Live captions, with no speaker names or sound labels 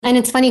And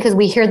it's funny because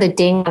we hear the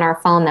ding on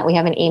our phone that we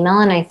have an email,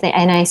 and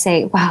I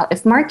say, wow,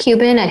 if Mark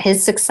Cuban at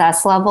his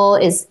success level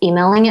is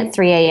emailing at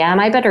 3 a.m.,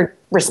 I better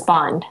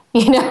respond,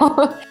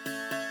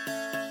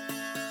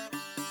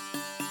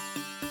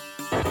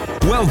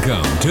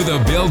 Welcome to the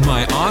Build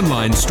My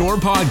Online Store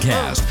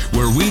podcast,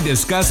 where we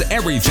discuss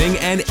everything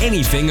and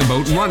anything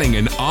about running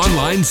an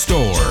online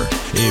store.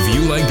 If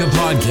you like the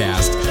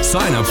podcast,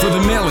 sign up for the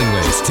mailing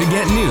list to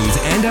get news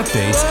and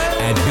updates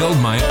at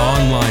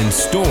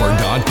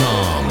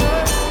buildmyonlinestore.com.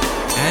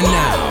 And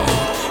now,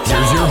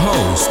 here's your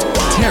host,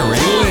 Terry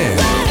Lynn.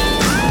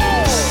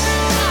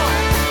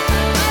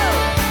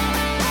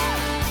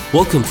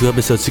 Welcome to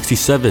episode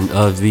 67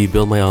 of the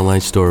Build My Online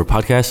Store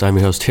podcast. I'm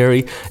your host,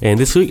 Terry, and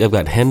this week I've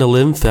got Hanna,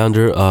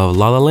 founder of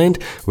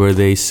Lollaland, where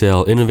they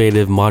sell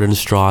innovative modern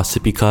straw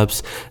sippy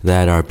cups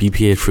that are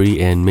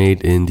BPA-free and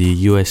made in the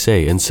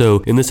USA. And so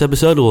in this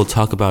episode, we'll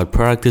talk about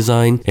product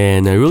design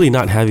and really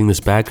not having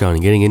this background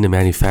and getting into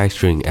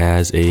manufacturing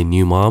as a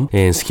new mom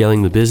and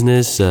scaling the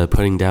business,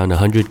 putting down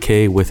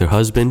 $100K with her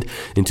husband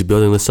into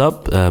building this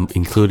up,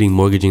 including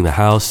mortgaging the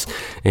house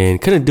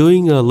and kind of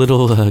doing a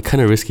little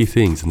kind of risky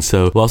things. And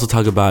so we'll also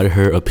talk about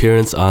her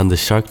appearance on the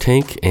Shark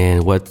Tank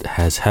and what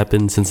has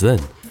happened since then.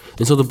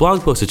 And so the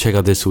blog post to check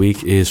out this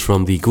week is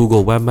from the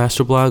Google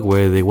Webmaster blog,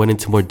 where they went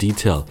into more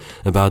detail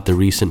about the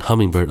recent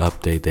Hummingbird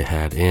update they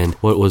had. And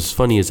what was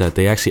funny is that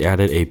they actually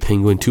added a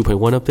Penguin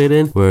 2.1 update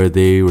in, where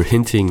they were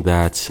hinting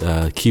that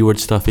keyword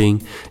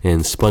stuffing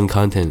and spun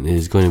content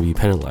is going to be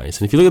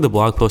penalized. And if you look at the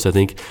blog post, I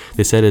think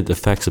they said it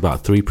affects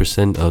about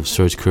 3% of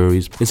search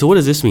queries. And so what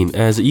does this mean?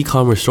 As an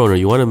e-commerce owner,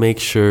 you want to make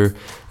sure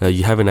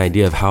you have an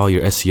idea of how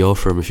your SEO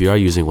firm, if you are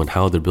using one,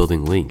 how they're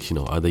building links.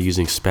 Are they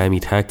using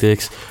spammy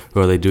tactics,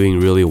 or are they doing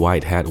really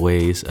white hat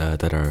ways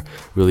that are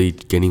really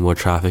getting more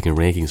traffic and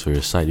rankings for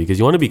your site? Because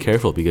you want to be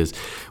careful, because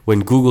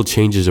when Google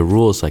changes the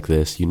rules like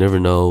this, you never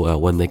know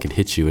when they can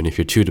hit you, and if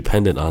you're too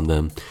dependent on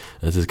them,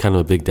 this is kind of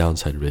a big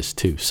downside risk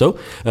too. So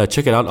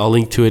check it out. I'll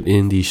link to it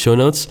in the show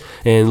notes.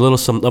 And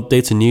some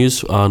updates and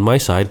news on my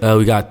side.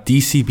 We got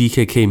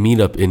DCBKK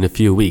meetup in a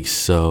few weeks,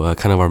 so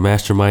kind of our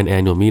mastermind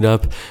annual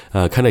meetup.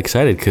 Kind of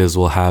excited because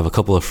we'll have a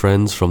couple of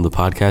friends from the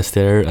podcast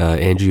there,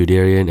 Andrew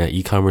Udarian at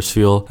E-Commerce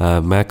Fuel,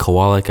 Matt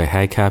Kowalik at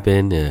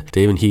HagCapin,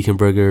 David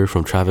Heekenberger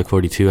from Traffic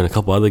 42, and a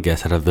couple other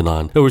guests that have been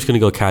on. We're just going to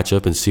go catch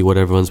up and see what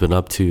everyone's been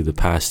up to the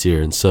past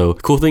year. And so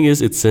cool thing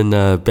is it's in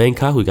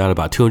Bangkok. We got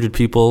about 200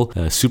 people,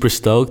 super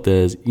stoked.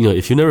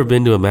 If you've never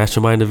been to a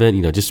mastermind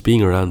event, just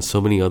being around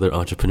so many other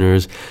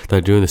entrepreneurs that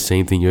are doing the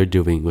same thing you're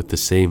doing with the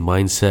same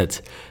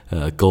mindset,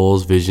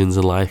 goals, visions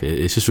in life,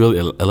 it's just really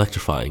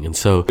electrifying. And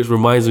so it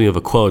reminds me of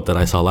a quote that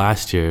I saw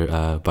last year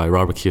by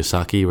Robert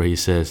Kiyosaki, where he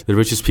says, "The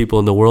richest people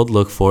in the world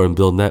look for and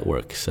build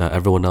networks.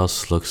 Everyone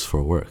else looks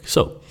for work."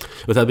 So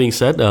with that being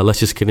said, let's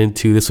just get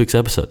into this week's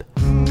episode.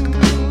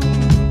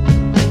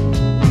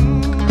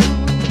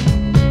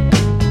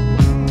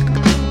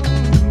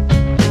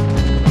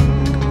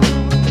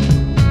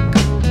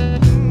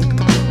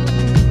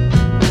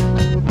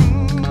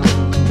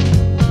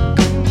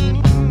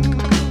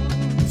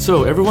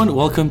 So everyone,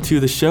 welcome to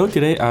the show.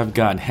 Today I've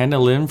got Hanna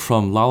Lim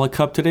from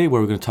Lollacup today, where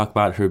we're going to talk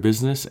about her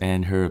business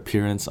and her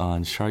appearance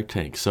on Shark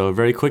Tank. So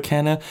very quick,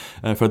 Hanna,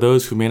 for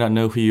those who may not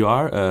know who you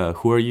are,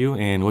 who are you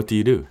and what do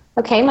you do?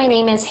 Okay, my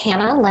name is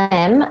Hanna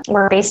Lim.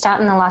 We're based out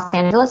in the Los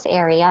Angeles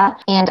area,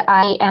 and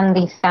I am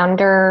the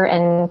founder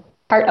and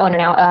part owner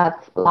now of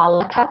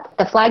Lollacup.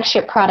 The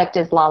flagship product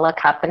is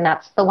Lollacup, and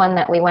that's the one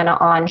that we went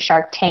on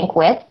Shark Tank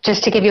with.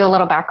 Just to give you a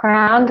little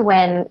background,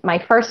 when my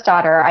first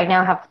daughter, I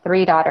now have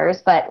 3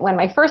 daughters, but when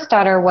my first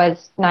daughter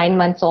was 9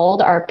 months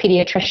old, our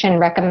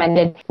pediatrician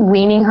recommended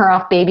weaning her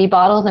off baby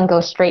bottles and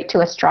go straight to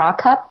a straw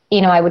cup.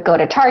 I would go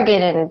to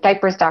Target and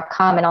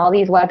diapers.com and all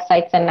these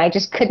websites, and I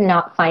just could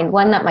not find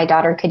one that my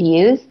daughter could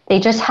use. They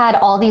just had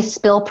all these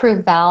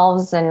spill-proof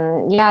valves,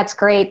 and yeah, it's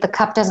great. The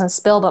cup doesn't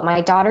spill, but my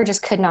daughter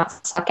just could not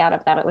suck out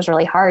of that. It was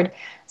really hard.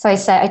 So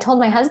I told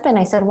my husband,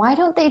 I said, why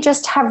don't they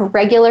just have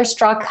regular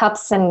straw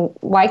cups, and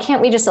why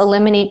can't we just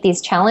eliminate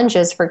these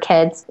challenges for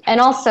kids? And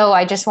also,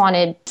 I just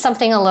wanted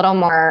something a little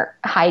more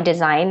high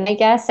design, I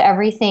guess.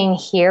 Everything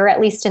here,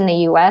 at least in the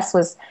US,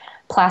 was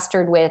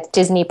plastered with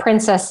Disney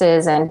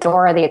princesses and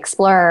Dora the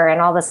Explorer and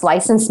all this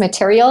licensed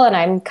material, and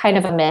I'm kind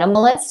of a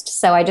minimalist,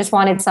 so I just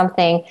wanted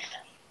something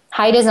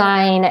high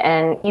design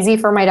and easy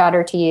for my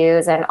daughter to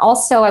use. And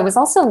also, I was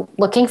also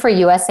looking for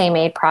USA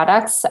made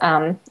products.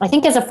 I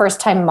think as a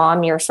first-time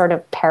mom, you're sort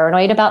of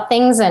paranoid about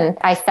things, and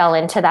I fell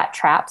into that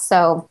trap,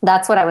 so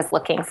that's what I was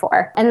looking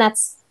for, and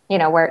that's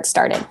where it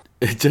started.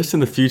 Just in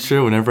the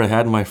future, whenever I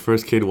had my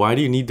first kid, why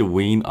do you need to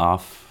wean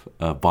off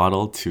a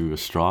bottle to a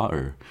straw?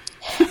 Or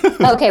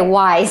Okay,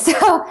 why?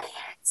 So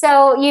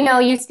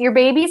your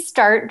babies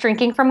start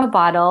drinking from a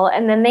bottle,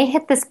 and then they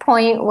hit this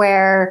point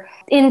where,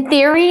 in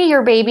theory,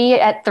 your baby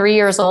at 3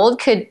 years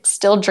old could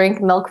still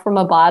drink milk from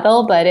a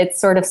bottle, but it's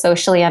sort of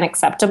socially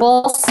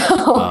unacceptable.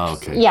 So,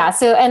 yeah.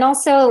 So, and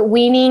also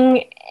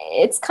weaning,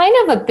 it's kind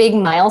of a big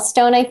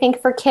milestone, I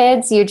think, for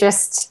kids.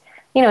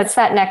 it's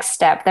that next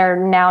step. They're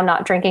now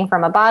not drinking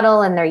from a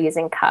bottle and they're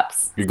using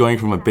cups. You're going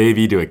from a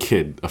baby to a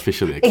kid,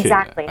 officially a kid.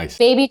 Exactly.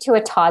 Baby to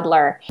a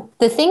toddler.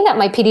 The thing that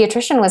my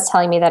pediatrician was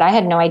telling me that I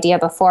had no idea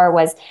before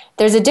was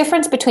there's a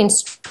difference between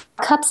straw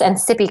cups and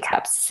sippy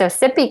cups. So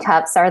sippy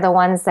cups are the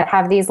ones that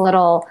have these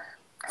little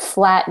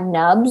flat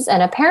nubs,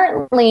 and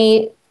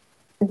apparently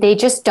they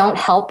just don't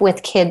help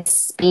with kids'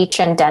 speech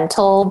and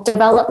dental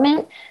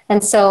development.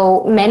 And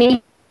so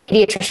many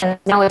pediatricians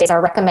nowadays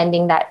are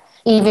recommending that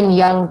even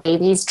young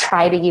babies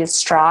try to use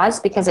straws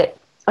because it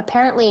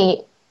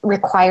apparently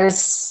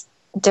requires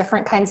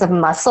different kinds of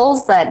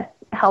muscles that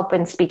help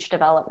in speech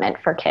development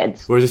for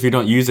kids. Whereas if you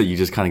don't use it, you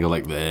just kind of go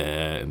like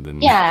that, and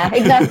then yeah,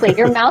 exactly.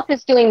 Your mouth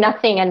is doing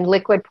nothing and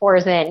liquid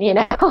pours in,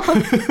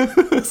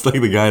 It's like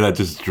the guy that's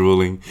just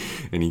drooling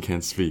and he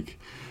can't speak.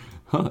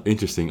 Huh,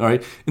 interesting. All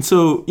right. And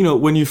so,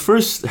 when you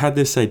first had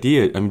this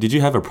idea, I mean, did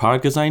you have a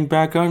product design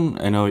background?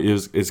 I know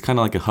it's kind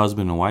of like a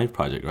husband and wife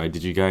project, right?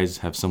 Did you guys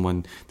have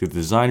someone do the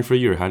design for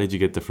you, or how did you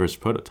get the first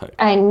prototype?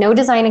 I had no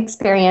design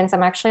experience.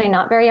 I'm actually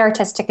not very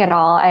artistic at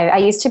all. I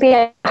used to be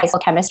a high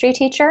school chemistry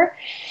teacher,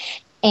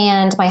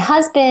 and my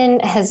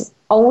husband has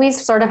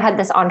always sort of had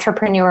this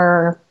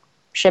entrepreneurship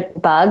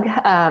bug.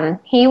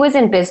 He was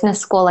in business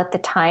school at the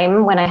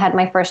time when I had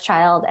my first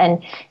child,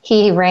 and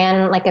he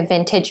ran like a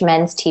vintage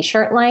men's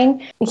t-shirt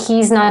line.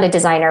 He's not a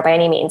designer by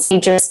any means.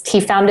 He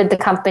founded the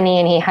company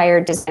and he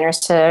hired designers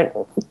to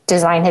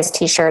design his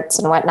t-shirts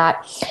and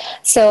whatnot.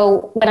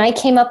 So when I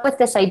came up with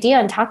this idea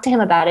and talked to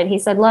him about it, he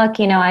said, look,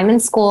 I'm in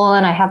school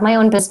and I have my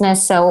own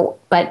business.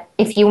 But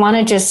if you want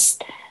to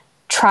just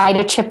try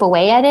to chip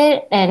away at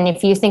it, and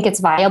if you think it's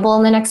viable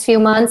in the next few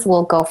months,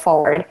 we'll go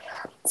forward.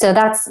 So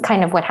that's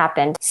kind of what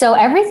happened. So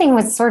everything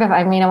was sort of,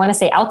 I want to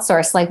say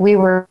outsourced. Like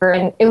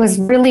it was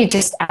really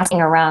just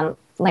asking around.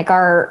 Like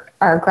our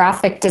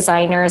graphic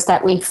designers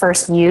that we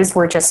first used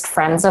were just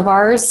friends of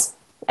ours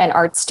and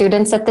art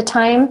students at the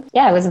time.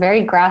 Yeah, it was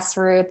very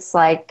grassroots.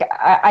 Like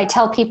I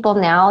tell people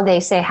now, they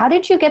say, how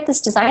did you get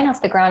this design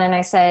off the ground? And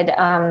I said,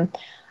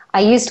 I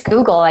used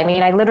Google.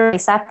 I literally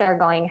sat there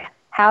going,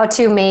 how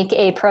to make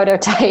a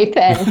prototype.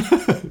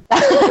 And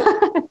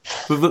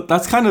But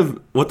that's kind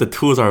of what the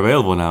tools are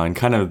available now, and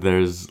kind of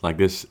there's like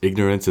this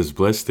ignorance is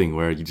bliss thing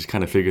where you just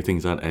kind of figure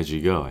things out as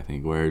you go, I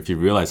think, where if you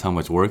realize how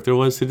much work there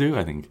was to do,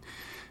 I think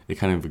it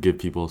kind of give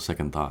people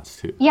second thoughts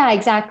too. Yeah,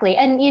 exactly.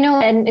 And,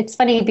 and it's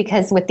funny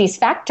because with these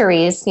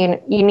factories, you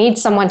need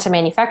someone to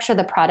manufacture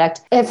the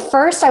product. At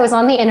first, I was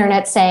on the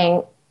internet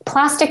saying,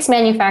 plastics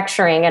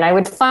manufacturing, and I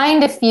would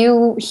find a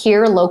few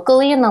here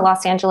locally in the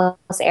Los Angeles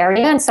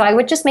area. And so I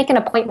would just make an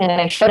appointment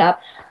and I showed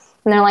up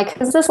and they're like,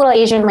 who's this little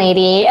Asian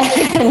lady?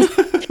 And,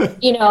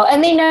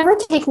 and they never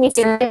take me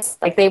serious.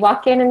 Like they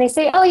walk in and they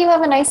say, oh, you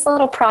have a nice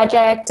little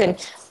project. And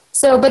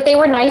so, but they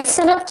were nice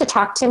enough to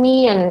talk to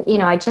me. And,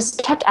 I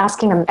just kept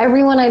asking them,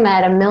 everyone I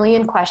met, a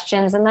million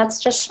questions. And that's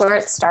just where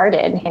it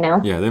started,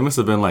 Yeah, they must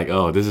have been like,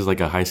 oh, this is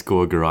like a high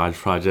school garage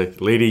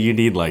project. Lady, you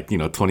need like,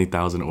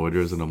 20,000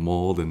 orders in a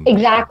mold and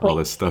all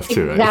this stuff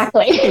too, right?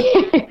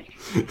 Exactly.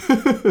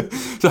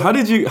 So how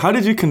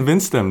did you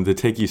convince them to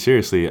take you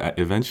seriously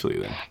eventually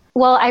then?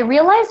 Well, I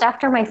realized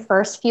after my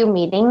first few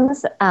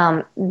meetings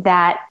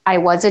that I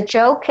was a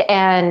joke,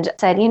 and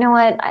said, you know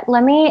what,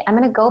 I'm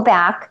going to go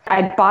back.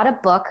 I bought a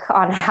book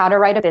on how to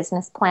write a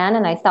business plan,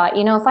 and I thought,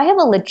 if I have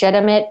a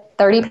legitimate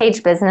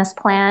 30-page business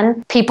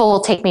plan, people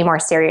will take me more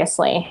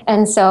seriously.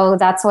 And so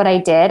that's what I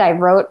did.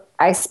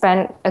 I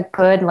spent a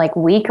good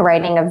week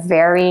writing a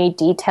very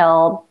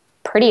detailed,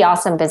 pretty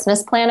awesome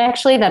business plan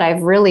actually that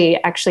I've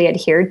really actually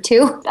adhered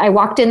to. I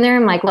walked in there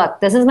and I'm like, look,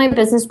 this is my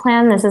business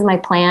plan. This is my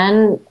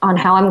plan on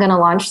how I'm going to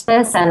launch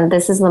this. And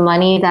this is the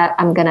money that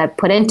I'm going to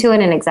put into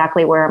it and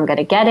exactly where I'm going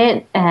to get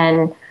it.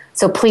 And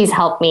so please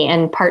help me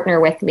and partner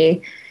with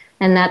me.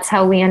 And that's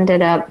how we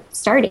ended up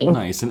starting.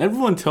 Nice. And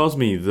everyone tells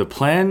me the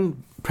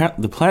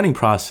planning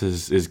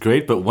process is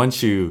great, but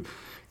once you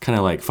kind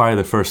of fire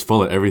the first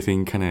bullet,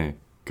 everything kind of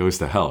goes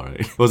to hell,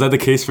 right? Was that the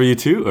case for you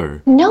too,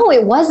 or? No,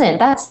 it wasn't.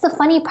 That's the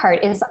funny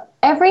part is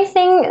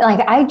everything,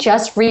 I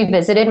just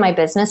revisited my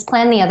business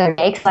plan the other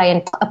day because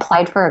I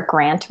applied for a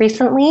grant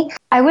recently.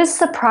 I was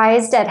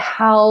surprised at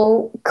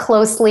how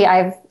closely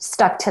I've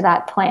stuck to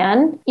that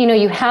plan.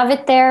 You have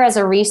it there as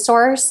a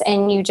resource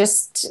and you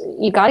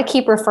got to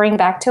keep referring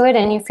back to it.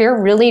 And if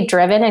you're really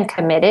driven and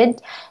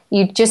committed,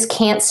 you just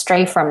can't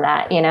stray from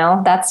that,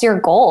 That's your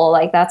goal.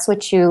 That's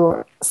what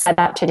you set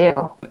out to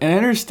do. And I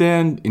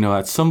understand,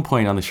 at some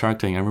point on the Shark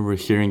Tank, I remember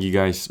hearing you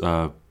guys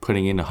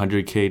putting in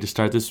 $100K to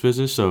start this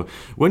business. So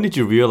when did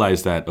you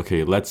realize that,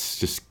 okay, let's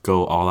just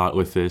go all out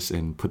with this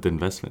and put the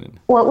investment in?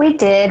 What we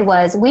did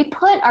was we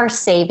put our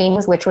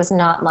savings, which was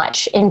not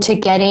much, into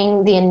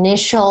getting the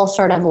initial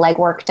sort of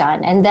legwork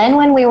done. And then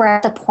when we were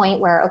at the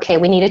point where, okay,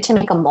 we needed to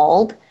make a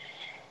mold,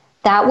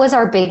 that was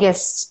our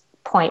biggest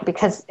point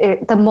because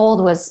the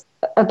mold was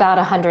about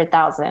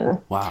 100,000.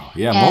 Wow.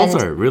 Yeah, molds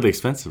are really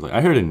expensive.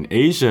 I heard in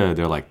Asia,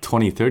 they're like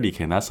 20,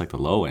 30K, and that's the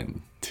low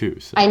end too.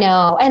 So. I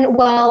know. And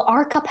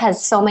our cup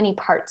has so many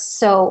parts.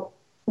 So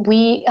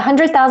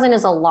 100,000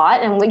 is a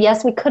lot. And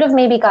yes, we could have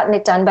maybe gotten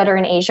it done better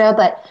in Asia,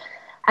 but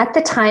at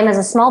the time, as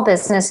a small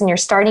business and you're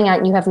starting out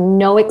and you have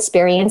no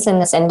experience in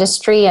this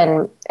industry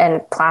and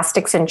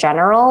plastics in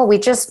general, we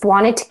just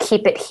wanted to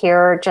keep it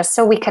here just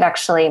so we could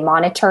actually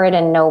monitor it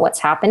and know what's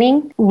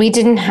happening. We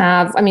didn't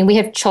have, I mean, we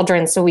have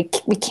children, so we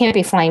can't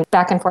be flying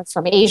back and forth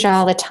from Asia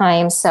all the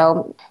time.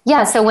 So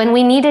yeah, so when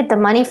we needed the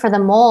money for the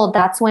mold,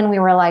 that's when we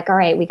were like, all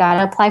right, we got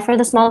to apply for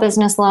the small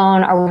business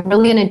loan. Are we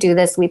really going to do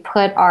this? We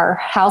put our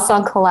house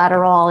on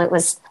collateral. It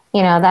was,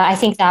 that I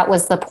think that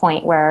was the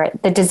point where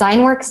the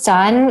design work's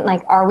done.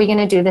 Like, are we going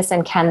to do this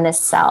and can this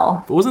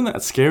sell? But wasn't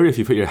that scary if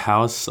you put your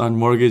house on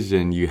mortgage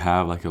and you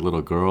have like a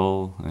little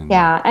girl? And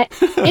Yeah.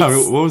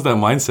 what was that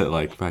mindset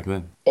like back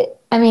then?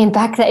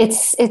 Back then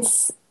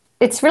it's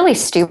really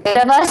stupid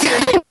of us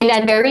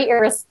and very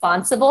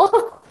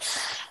irresponsible.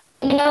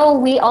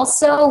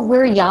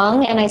 We're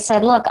young, and I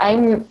said, look,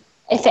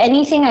 if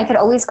anything, I could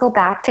always go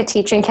back to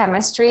teaching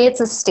chemistry. It's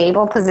a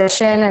stable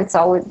position.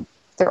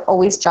 There are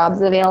always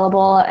jobs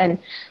available. And,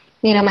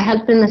 my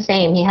husband the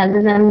same. He has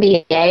his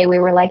MBA. We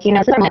were like,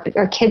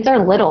 our kids are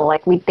little.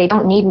 Like, they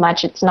don't need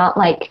much. It's not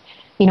like,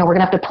 we're going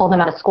to have to pull them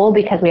out of school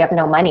because we have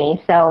no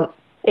money. So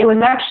it was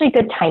actually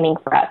good timing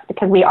for us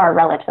because we are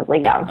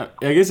relatively young.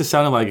 I guess it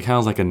sounded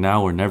like a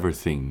now or never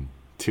thing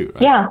too,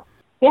 right?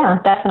 Yeah,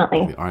 definitely.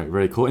 Okay, all right,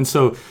 very cool. And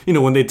so,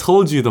 when they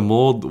told you the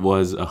mold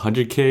was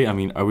 $100K, I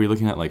mean, are we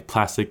looking at like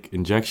plastic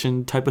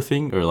injection type of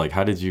thing? Or like,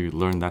 how did you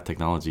learn that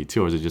technology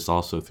too? Or is it just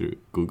also through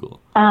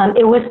Google?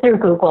 It was through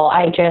Google.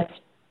 I just,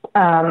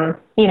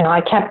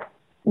 I kept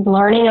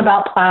learning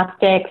about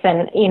plastics.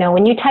 And,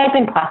 when you type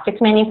in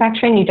plastics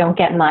manufacturing, you don't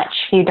get much.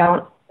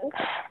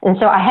 And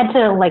so I had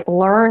to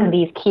learn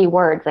these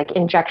keywords like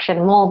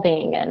injection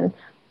molding and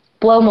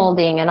blow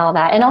molding and all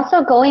that. And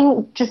also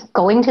going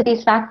to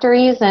these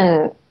factories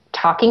and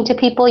talking to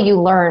people, you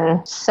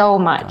learn so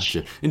much.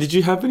 Gotcha. And did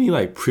you have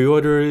any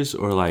pre-orders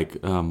or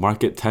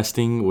market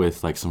testing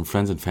with some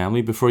friends and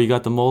family before you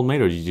got the mold made?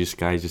 Or did you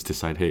guys just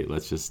decide, hey,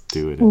 let's just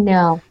do it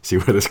and see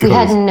where this goes? We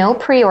had no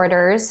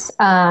pre-orders.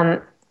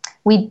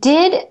 We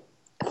did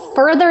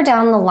further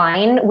down the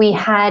line,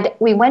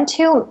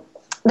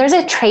 there's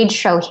a trade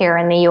show here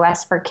in the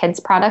US for kids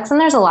products,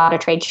 and there's a lot of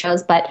trade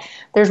shows, but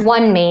there's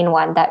one main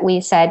one that we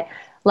said,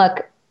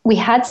 look, we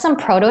had some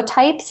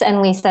prototypes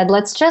and we said,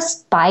 let's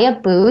just buy a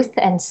booth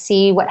and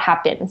see what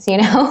happens,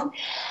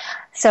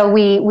 So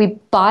we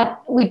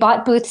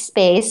bought booth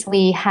space.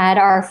 We had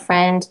our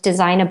friend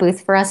design a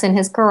booth for us in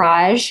his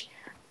garage.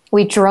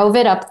 We drove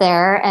it up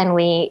there and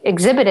we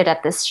exhibited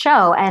at this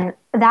show. And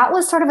that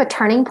was sort of a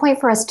turning point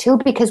for us too,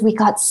 because we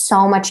got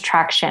so much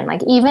traction.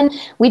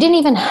 We didn't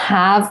even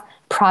have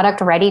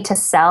product ready to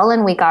sell,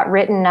 and we got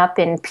written up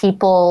in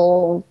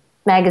People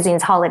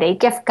Magazine's holiday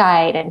gift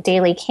guide and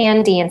Daily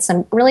Candy and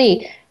some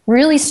really,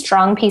 really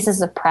strong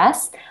pieces of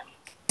press.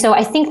 So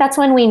I think that's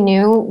when we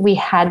knew we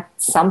had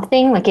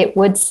something, it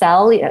would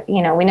sell.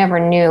 We never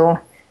knew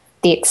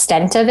the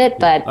extent of it,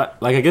 but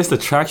I guess the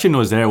traction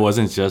was there. It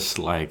wasn't just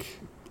like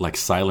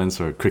silence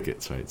or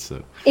crickets, right?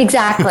 So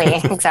exactly.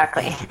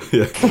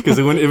 Yeah, because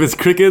if it's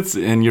crickets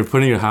and you're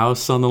putting your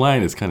house on the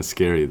line, it's kind of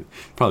scary.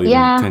 Probably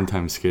even 10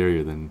 times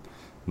scarier than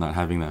not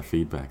having that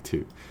feedback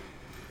too.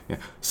 Yeah.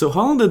 So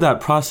how long did that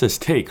process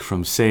take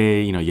from,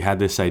 say, you had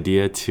this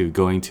idea to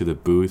going to the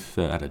booth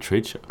at a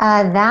trade show?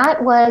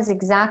 That was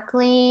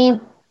exactly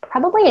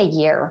probably a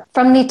year.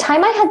 From the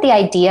time I had the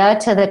idea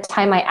to the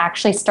time I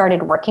actually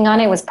started working on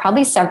it was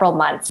probably several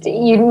months.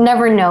 You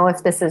never know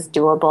if this is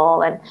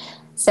doable. And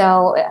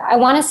so I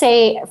want to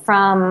say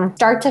from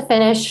start to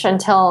finish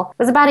until it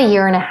was about a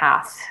year and a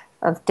half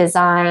of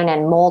design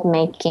and mold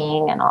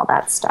making and all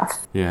that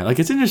stuff. Yeah,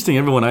 it's interesting.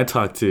 Everyone I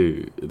talk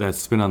to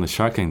that's been on the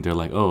Shark Tank, they're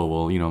like, oh,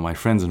 well, my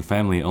friends and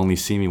family only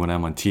see me when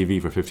I'm on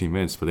TV for 15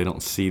 minutes, but they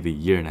don't see the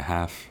year and a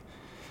half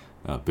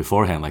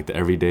beforehand, the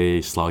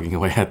everyday slogging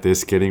away at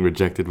this, getting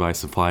rejected by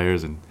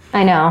suppliers and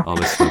I know all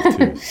this stuff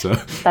too. So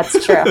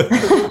that's true.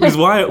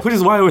 which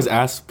is why I always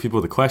ask people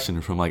the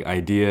question from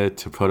idea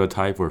to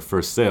prototype or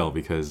first sale,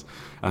 because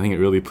I think it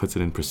really puts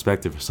it in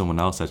perspective for someone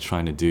else that's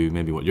trying to do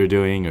maybe what you're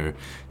doing or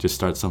just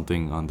start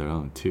something on their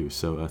own too.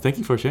 So thank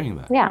you for sharing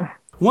that. Yeah.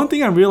 One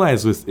thing I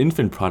realized with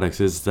infant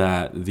products is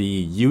that the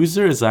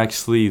user is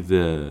actually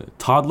the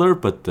toddler,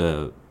 but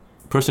the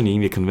person you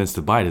need to convince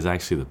to buy it is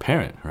actually the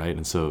parent, right?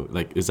 And so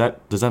does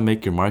that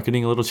make your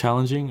marketing a little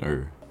challenging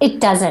or? It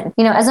doesn't.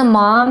 As a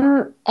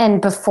mom,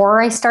 and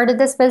before I started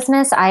this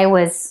business, I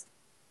was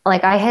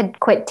I had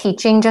quit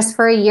teaching just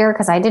for a year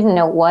because I didn't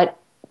know what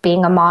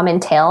being a mom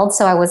entailed.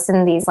 So I was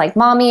in these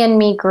mommy and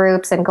me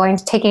groups and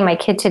taking my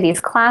kid to these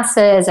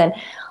classes and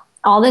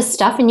all this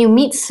stuff. And you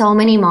meet so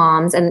many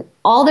moms and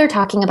all they're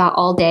talking about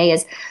all day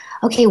is,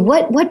 okay,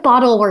 what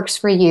bottle works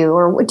for you?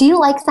 Or do you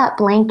like that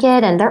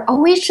blanket? And they're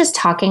always just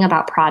talking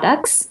about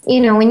products.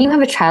 When you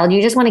have a child,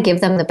 you just want to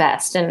give them the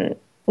best. And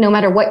no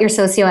matter what your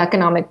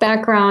socioeconomic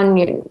background,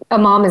 a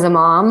mom is a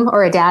mom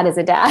or a dad is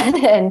a dad,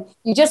 and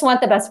you just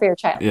want the best for your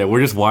child. Yeah,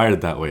 we're just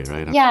wired that way,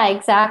 right? Yeah,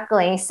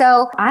 exactly.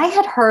 So I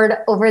had heard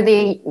over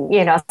the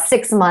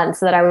 6 months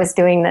that I was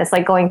doing this,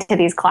 like going to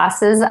these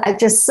classes, I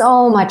just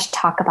so much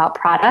talk about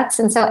products.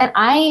 And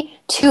I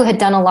too had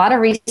done a lot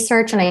of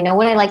research, and I know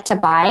what I like to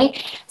buy.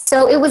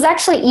 So it was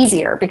actually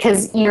easier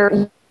because you're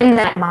in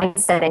that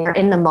mindset and you're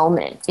in the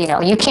moment.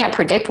 You can't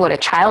predict what a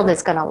child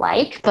is going to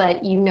like,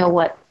 but you know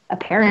what a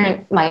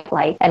parent might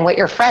like and what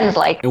your friends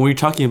like. And were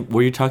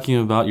you talking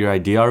about your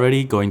idea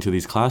already going to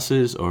these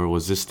classes, or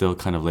was this still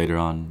kind of later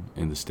on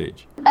in the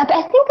stage? I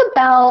think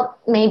about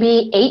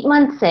maybe 8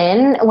 months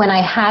in, when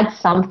I had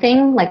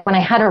something, like when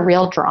I had a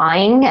real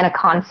drawing and a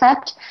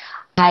concept,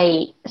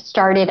 I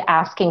started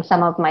asking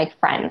some of my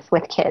friends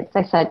with kids.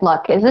 I said,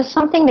 look, is this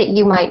something that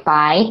you might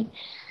buy?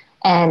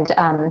 And,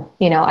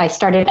 I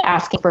started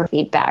asking for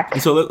feedback.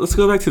 So let's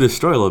go back to the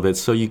story a little bit.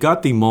 So you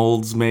got the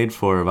molds made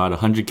for about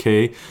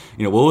 $100K.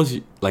 What was,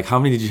 how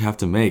many did you have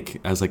to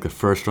make as like the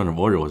first run of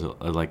order? Was it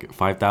like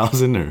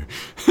 5,000 or?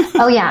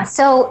 Oh, yeah.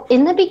 So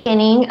in the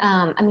beginning,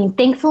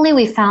 thankfully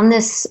we found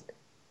this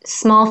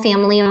small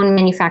family-owned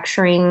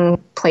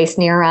manufacturing place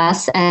near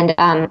us, and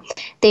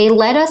they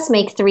let us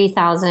make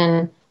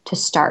 3,000 to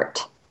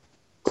start,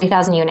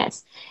 3,000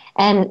 units.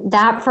 And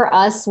that for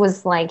us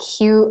was like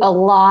a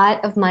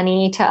lot of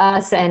money to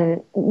us, and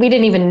we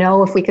didn't even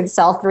know if we could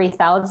sell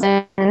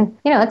 3,000.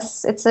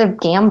 It's a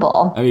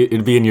gamble. I mean,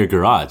 it'd be in your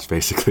garage,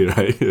 basically,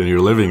 right? In your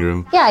living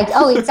room. Yeah.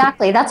 Oh,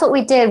 exactly. That's what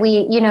we did.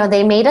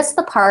 They made us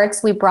the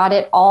parts. We brought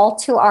it all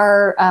to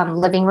our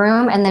living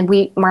room, and then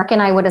Mark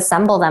and I would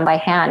assemble them by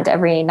hand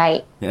every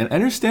night. Yeah, and I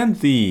understand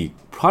the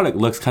product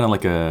looks kind of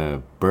like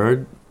a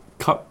bird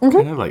cup,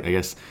 kind of like, I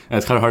guess, and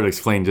it's kind of hard to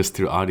explain just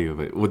through audio,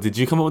 but did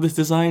you come up with this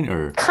design,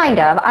 or? Kind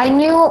of. I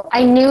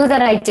knew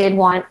that I did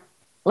want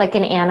like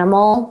an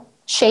animal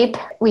shape.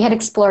 We had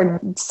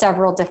explored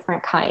several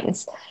different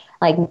kinds,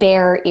 like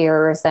bear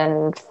ears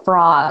and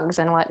frogs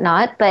and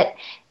whatnot. But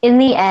in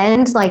the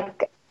end,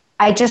 like,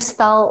 I just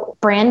felt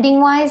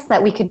branding wise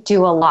that we could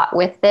do a lot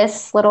with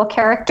this little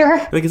character.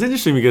 Like, it's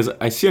interesting because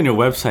I see on your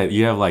website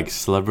you have like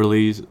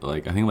celebrities,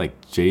 like I think like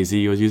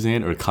Jay-Z was using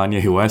it, or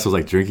Kanye West was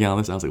like drinking on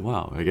this. I was like,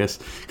 wow, I guess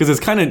because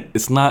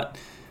it's not,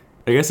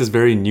 I guess it's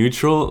very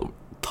neutral,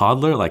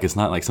 toddler, like it's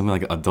not like something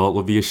like an adult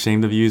would be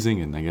ashamed of using.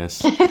 And I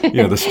guess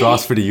the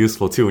straw's pretty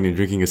useful too when you're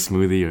drinking a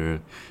smoothie or a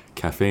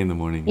cafe in the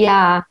morning.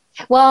 Yeah.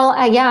 Well,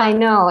 yeah, I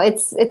know.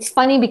 It's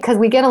funny because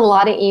we get a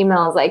lot of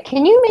emails like,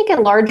 can you make a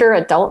larger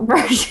adult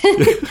version?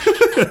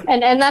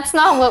 and that's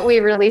not what we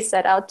really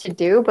set out to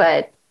do,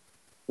 but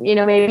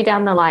maybe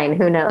down the line,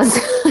 who knows?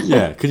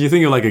 Yeah, because you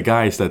think of like a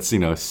guy that's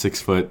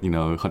 6 foot,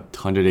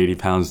 180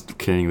 pounds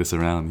carrying this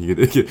around.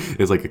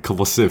 It's like a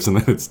couple sips and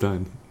then it's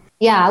done.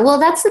 Yeah, well,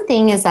 that's the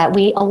thing is that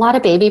a lot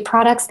of baby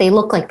products, they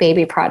look like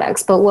baby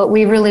products. But what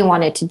we really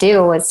wanted to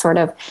do was sort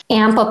of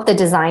amp up the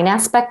design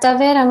aspect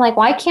of it. I'm like,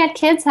 why can't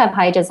kids have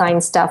high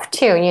design stuff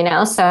too,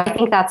 So I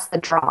think that's the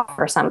draw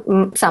for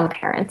some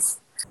parents.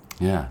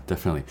 Yeah,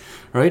 definitely.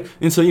 All right.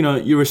 And so,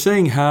 you were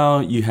saying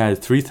how you had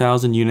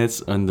 3,000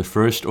 units on the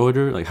first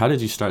order. Like, how did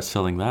you start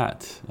selling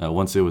that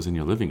once it was in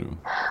your living room?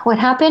 What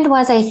happened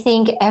was, I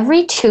think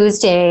every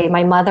Tuesday,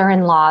 my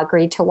mother-in-law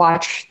agreed to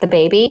watch the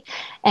baby.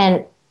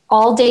 And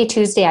all day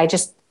Tuesday, I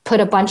just put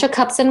a bunch of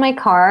cups in my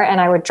car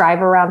and I would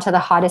drive around to the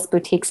hottest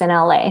boutiques in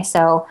LA.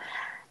 So,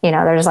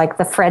 there's like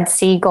the Fred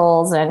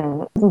Seagulls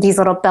and these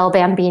little Belle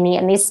Bambini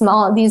and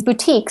these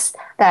boutiques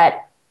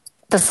that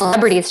the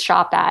celebrities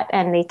shop at,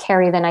 and they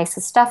carry the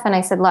nicest stuff. And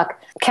I said, look,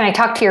 can I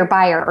talk to your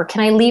buyer, or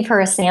can I leave her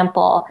a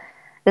sample?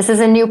 This is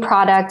a new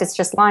product. It's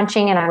just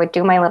launching. And I would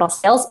do my little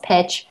sales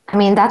pitch. I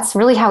mean, that's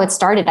really how it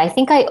started. I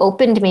think I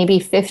opened maybe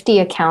 50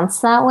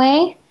 accounts that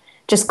way,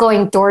 just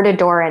going door to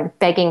door and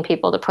begging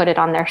people to put it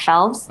on their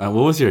shelves. What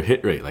was your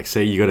hit rate? Like,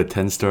 say you go to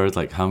 10 stores,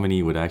 like how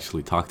many would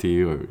actually talk to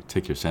you or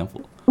take your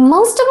sample?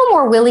 Most of them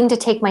were willing to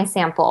take my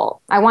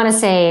sample. I want to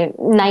say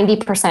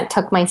 90%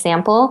 took my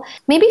sample.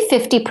 Maybe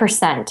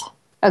 50%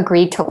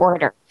 agreed to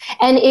order.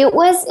 And it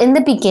was, in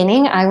the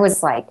beginning, I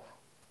was like,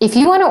 if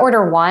you want to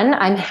order one,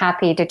 I'm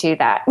happy to do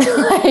that.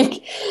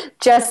 Like,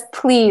 just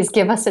please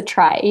give us a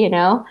try,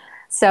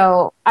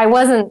 So I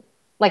wasn't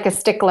like a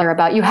stickler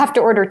about you have to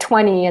order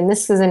 20 and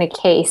this isn't a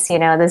case,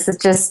 this is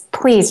just,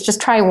 please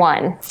just try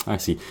one. I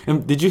see.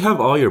 And did you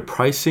have all your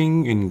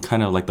pricing and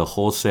kind of like the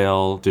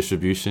wholesale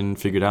distribution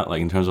figured out?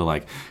 Like in terms of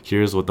like,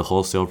 here's what the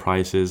wholesale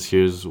price is,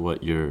 here's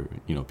what your,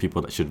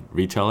 people that should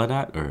retail it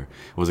at, or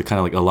was it kind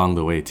of like along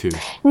the way too?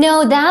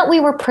 No, that we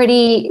were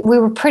pretty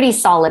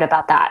solid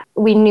about that.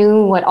 We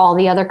knew what all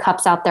the other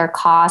cups out there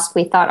cost.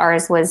 We thought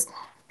ours was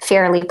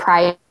fairly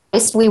priced.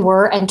 We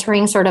were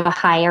entering sort of a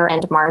higher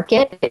end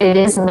market. It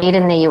is made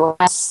in the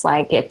US,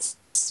 like it's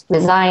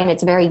designed,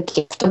 it's very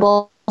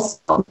giftable.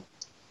 So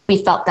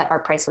we felt that our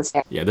price was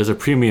fair. Yeah, there's a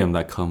premium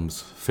that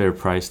comes, fair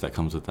price that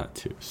comes with that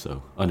too.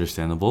 So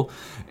understandable.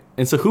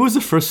 And so who was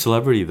the first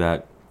celebrity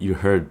that you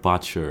heard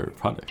bought your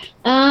product?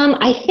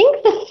 I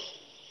think the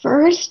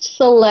first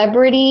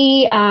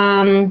celebrity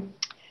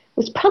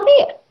was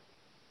probably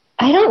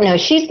I don't know.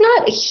 She's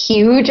not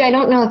huge. I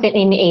don't know if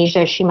in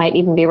Asia she might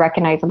even be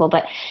recognizable,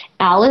 but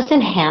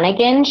Allison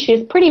Hannigan,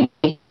 she's pretty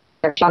big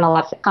on a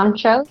lot of sitcom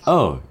shows.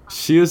 Oh,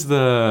 she was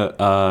the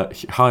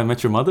How I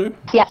Met Your Mother?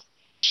 Yes.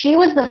 She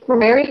was the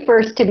very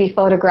first to be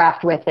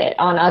photographed with it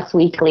on Us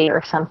Weekly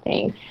or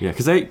something. Yeah,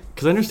 because I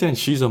understand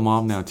she's a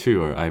mom now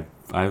too, or I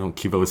don't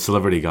keep up with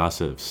celebrity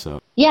gossip,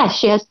 so. Yeah,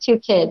 she has 2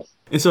 kids.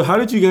 And so how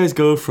did you guys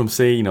go from,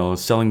 say,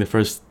 selling the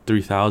first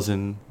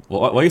 3,000?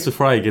 Well, I guess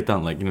before I get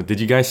done, did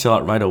you guys sell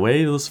out right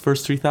away, those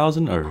first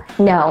 3,000, or?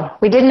 No,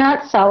 we did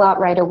not sell out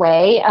right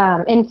away.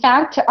 In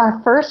fact,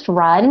 our first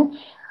run,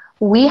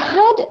 we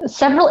had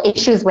several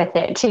issues with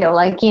it too.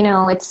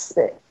 It's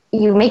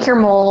you make your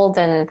mold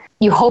and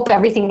you hope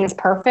everything is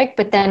perfect,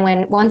 but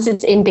then once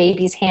it's in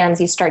baby's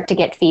hands, you start to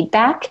get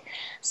feedback.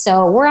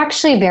 So we're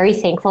actually very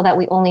thankful that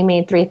we only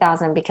made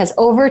 3,000 because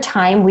over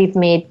time we've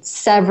made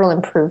several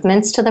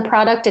improvements to the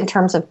product in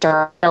terms of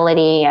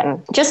durability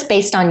and just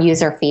based on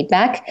user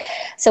feedback.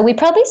 So we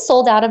probably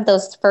sold out of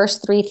those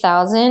first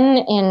 3,000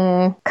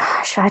 in,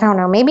 I don't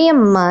know, maybe a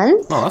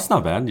month. Oh, that's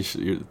not bad.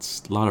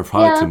 It's a lot of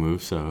product to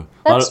move, so.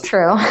 That's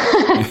true.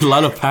 A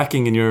lot of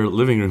packing in your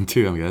living room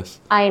too, I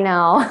guess. I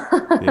know.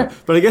 Yeah.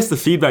 But I guess the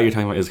feedback you're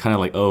talking about is kind of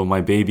like, oh,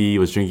 my baby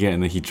was drinking it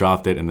and then he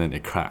dropped it and then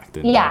it cracked.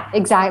 Yeah,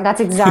 exactly. That's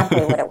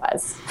exactly what it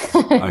was.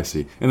 I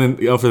see. And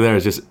then after there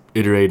is just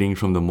iterating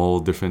from the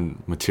mold,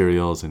 different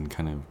materials, and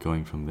kind of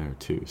going from there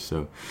too.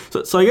 So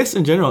I guess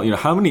in general,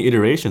 how many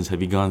iterations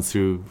have you gone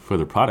through for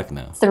the product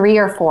now? 3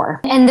 or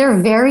 4. And they're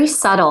very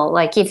subtle.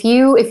 Like if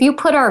you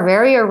put our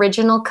very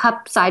original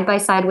cup side by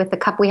side with the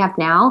cup we have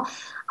now,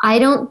 I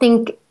don't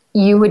think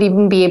you would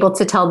even be able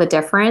to tell the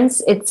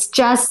difference. It's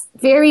just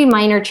very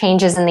minor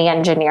changes in the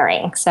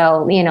engineering.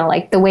 So,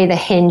 like the way the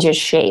hinge is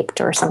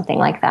shaped or something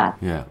like that.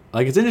 Yeah.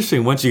 It's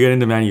interesting once you get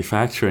into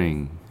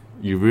manufacturing,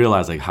 you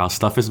realize how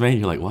stuff is made.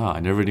 You're like, wow, I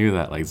never knew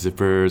that. Like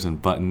zippers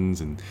and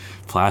buttons and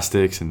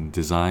plastics and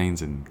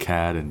designs and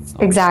CAD and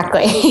all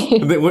exactly.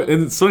 And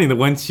it's funny that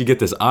once you get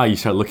this eye, you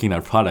start looking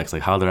at products,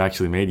 how they're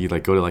actually made. You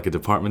go to a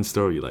department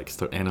store, you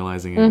start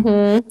analyzing it.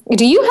 Mm-hmm.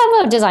 Do you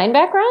have a design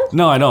background?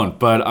 No, I don't.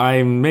 But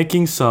I'm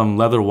making some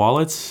leather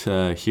wallets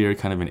here,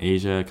 kind of in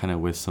Asia, kind of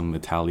with some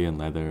Italian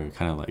leather.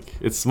 Kind of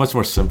it's much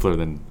more simpler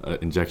than an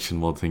injection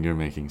mold thing you're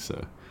making.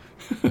 So.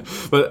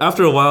 But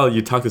after a while,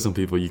 you talk to some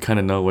people, you kind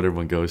of know what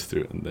everyone goes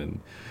through, and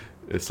then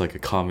it's like a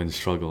common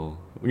struggle,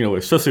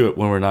 especially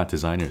when we're not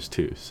designers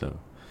too. So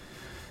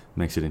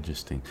makes it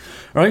interesting.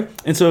 All right,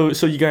 and so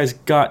you guys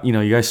got, you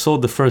guys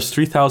sold the first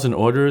 3,000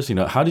 orders.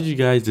 How did you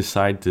guys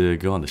decide to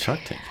go on the Shark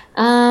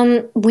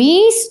Tank?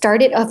 We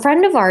started, a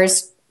friend of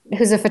ours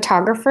who's a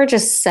photographer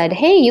just said,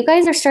 hey, you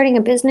guys are starting a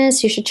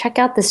business. You should check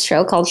out this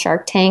show called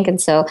Shark Tank.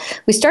 And so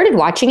we started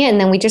watching it, and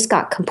then we just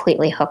got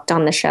completely hooked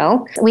on the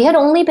show. We had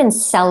only been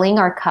selling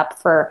our cup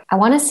for, I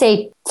want to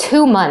say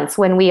 2 months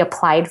when we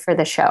applied for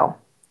the show.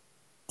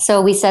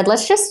 So we said,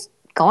 let's just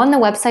go on the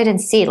website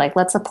and see,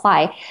 let's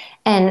apply.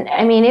 And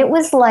I mean, it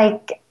was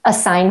like a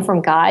sign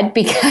from God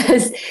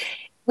because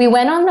we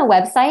went on the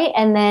website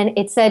and then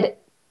it said,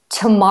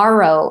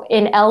 tomorrow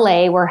in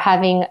LA, we're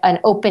having an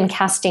open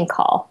casting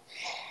call.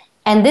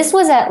 And this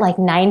was at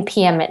 9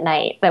 p.m. at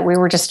night that we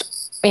were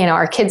just,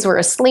 our kids were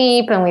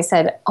asleep, and we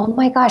said, oh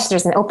my gosh,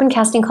 there's an open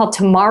casting call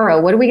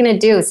tomorrow. What are we going to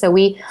do? So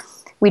we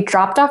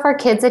dropped off our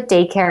kids at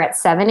daycare at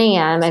 7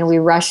 a.m. and we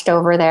rushed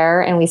over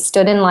there and we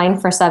stood in line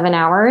for 7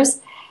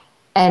 hours.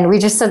 And we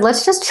just said,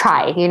 let's just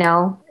try,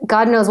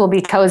 God knows we'll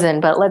be chosen,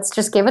 but let's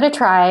just give it a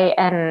try.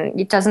 And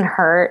it doesn't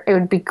hurt. It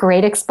would be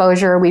great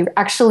exposure. We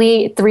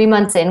actually, 3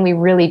 months in, we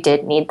really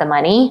did need the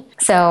money.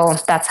 So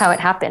that's how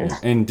it happened.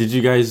 And did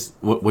you guys,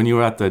 when you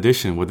were at the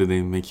audition, what did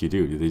they make you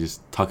do? Did they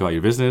just talk about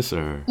your business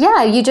or?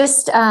 Yeah, you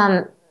just,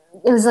 it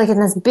was in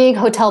this big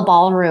hotel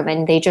ballroom,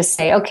 and they just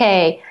say,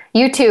 okay,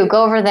 you two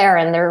go over there.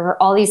 And there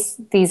were all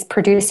these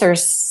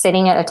producers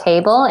sitting at a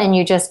table, and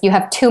you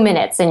have 2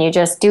 minutes and you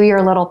just do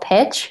your little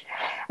pitch.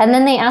 And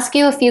then they ask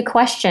you a few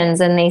questions,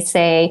 and they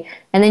say,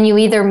 and then you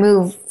either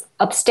move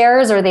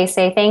upstairs or they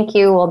say, thank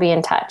you, we'll be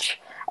in touch.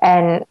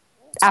 And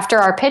after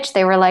our pitch,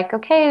 they were like,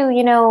 okay,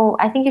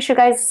 I think you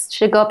guys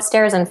should go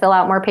upstairs and fill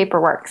out more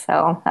paperwork.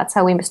 So that's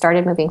how we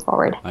started moving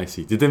forward. I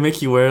see. Did they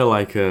make you wear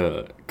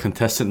a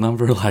contestant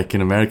number like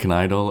in American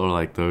Idol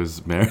or those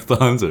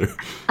marathons or?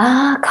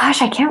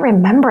 Gosh, I can't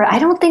remember. I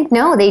don't think,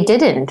 no, they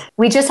didn't.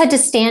 We just had to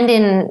stand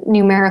in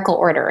numerical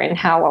order in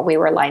what we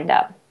were lined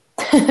up.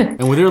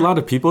 And were there a lot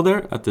of people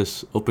there at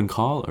this open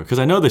call? Because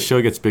I know the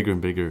show gets bigger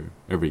and bigger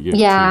every year.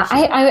 Yeah, too,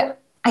 so.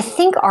 I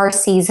think our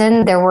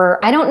season there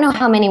were, I don't know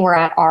how many were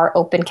at our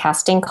open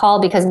casting call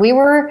because we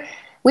were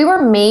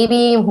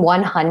maybe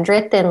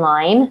 100th in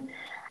line,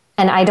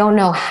 and I don't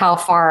know how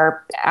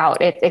far out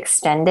it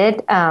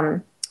extended.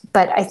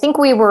 But I think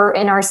we were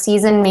in our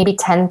season maybe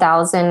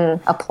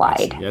 10,000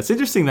 applied. Yeah, it's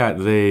interesting that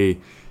they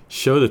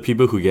show the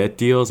people who get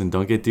deals and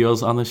don't get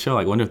deals on the show.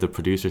 I wonder if the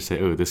producers say,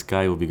 oh, this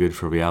guy will be good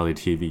for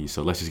reality TV,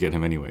 so let's just get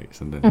him anyways.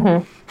 And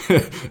then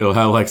it'll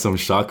have some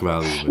shock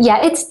value.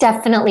 Yeah, it's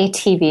definitely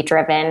TV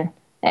driven.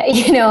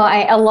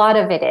 A lot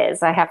of it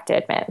is, I have to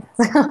admit.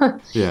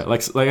 Yeah,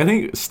 like I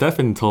think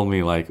Stefan told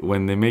me like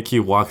when they make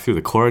you walk through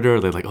the corridor,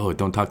 they're like, oh,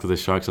 don't talk to the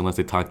sharks unless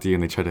they talk to you,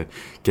 and they try to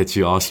get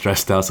you all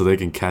stressed out so they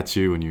can catch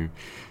you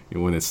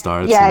when it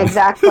starts. Yeah,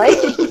 exactly.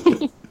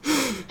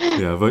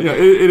 Yeah, but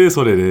it is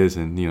what it is,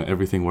 and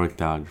everything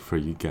worked out for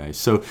you guys.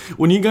 So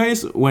when you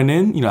guys went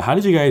in, how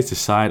did you guys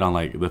decide on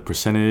like the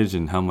percentage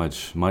and how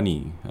much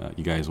money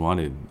you guys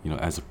wanted,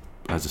 as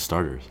a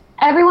starters?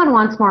 Everyone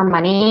wants more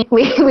money.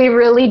 We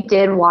really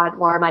did want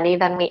more money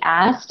than we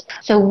asked.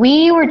 So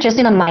we were just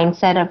in a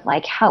mindset of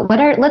like,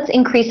 let's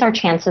increase our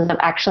chances of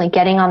actually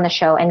getting on the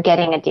show and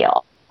getting a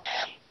deal.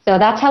 So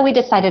that's how we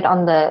decided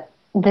on the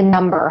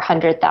number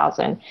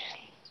 100,000.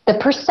 The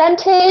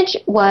percentage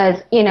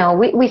was,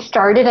 we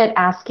started at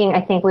asking,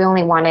 I think we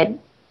only wanted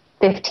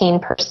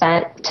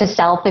 15% to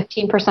sell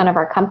 15% of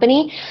our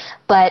company,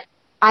 but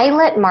I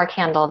let Mark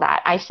handle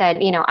that. I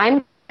said,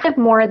 I'm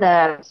more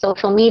the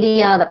social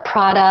media, the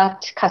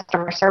product,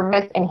 customer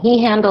service, and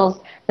he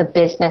handles the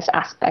business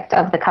aspect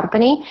of the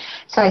company.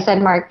 So I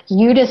said, Mark,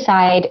 you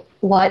decide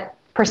what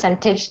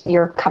percentage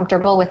you're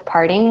comfortable with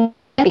parting,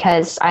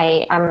 because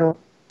I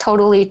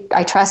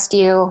trust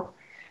you.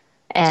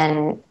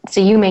 And so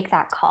you make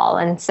that call.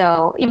 And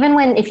so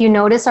if you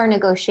notice our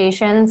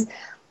negotiations,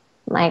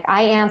 like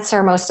I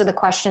answer most of the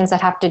questions that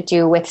have to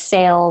do with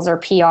sales or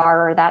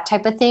PR or that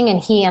type of thing, and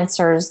he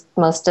answers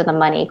most of the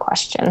money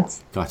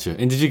questions. Gotcha.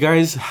 And did you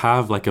guys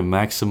have like a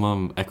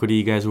maximum equity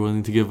you guys were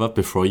willing to give up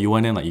before you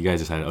went in? Like you guys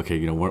decided, okay,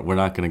 we're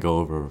not going to go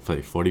over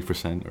like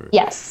 40% or?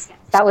 Yes,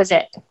 that was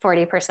it,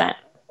 40%.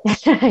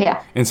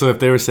 Yeah. And so if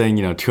they were saying,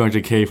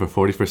 $200K for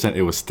 40%,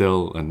 it was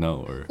still a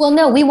no, or? Well,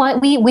 no, we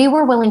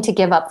were willing to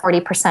give up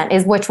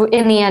 40%, which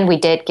in the end we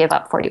did give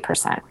up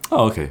 40%.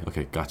 Oh,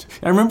 okay, gotcha.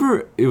 I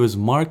remember it was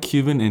Mark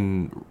Cuban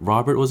and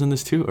Robert was in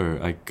this too,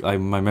 or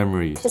my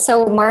memory.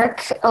 So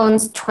Mark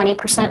owns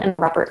 20% and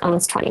Robert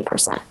owns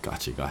 20%.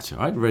 Gotcha.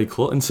 All right, very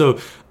cool. And so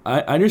I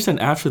understand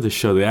after the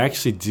show they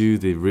actually do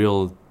the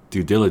real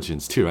due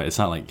diligence too, right? It's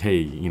not like,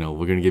 hey,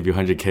 we're gonna give you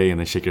 100K and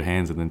then shake your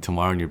hands and then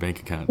tomorrow in your bank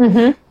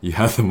account you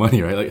have the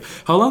money, right? Like,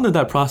 how long did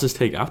that process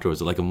take afterwards?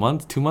 Was it like a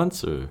month, 2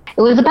 months, or?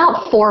 It was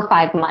about 4 or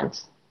 5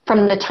 months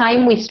from the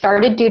time we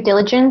started due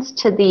diligence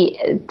to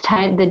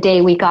the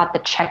day we got the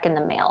check in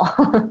the mail.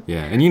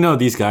 Yeah, and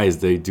these guys,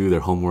 they do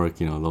their homework.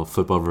 They'll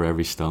flip over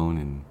every stone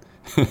and.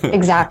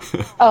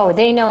 Exactly. Oh,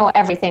 they know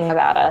everything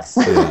about us.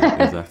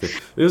 Yeah, exactly.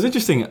 It was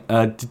interesting.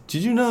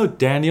 Did you know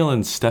Daniel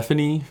and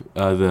Stephanie,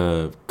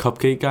 the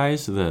cupcake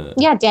guys?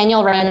 Yeah,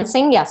 Daniel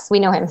Rensing. Yes, we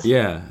know him.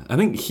 Yeah, I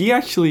think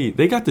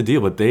they got the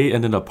deal, but they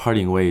ended up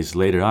parting ways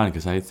later on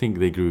because I think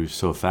they grew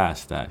so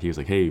fast that he was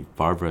like, hey,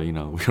 Barbara, we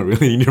don't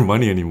really need your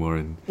money anymore.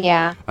 And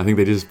yeah, I think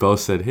they just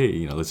both said,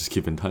 hey, let's just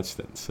keep in touch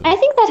then. So I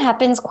think that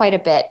happens quite a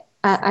bit.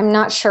 I'm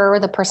not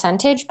sure the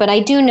percentage, but I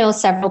do know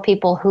several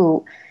people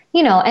who...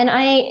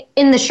 and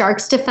in the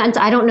Sharks' defense,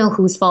 I don't know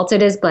whose fault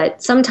it is,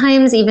 but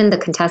sometimes even the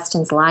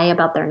contestants lie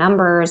about their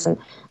numbers, and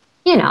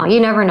you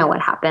never know what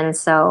happens.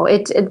 So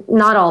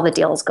not all the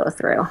deals go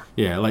through.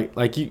 Yeah,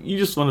 like you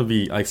just want to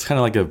be like, it's kind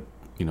of like a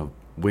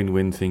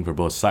win-win thing for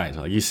both sides.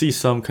 Like you see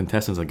some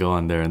contestants that go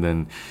on there and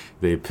then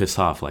they piss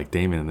off like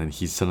Damon, and then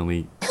he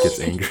suddenly gets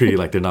angry,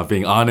 like they're not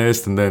being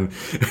honest, and then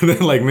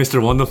like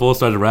Mr. Wonderful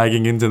starts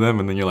ragging into them,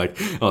 and then you're like,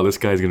 oh, this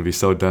guy's gonna be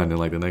so done in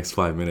like the next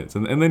 5 minutes,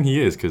 and then he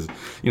is, because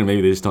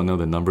maybe they just don't know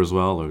the numbers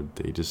well, or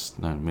they just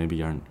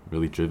maybe aren't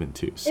really driven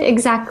to. So.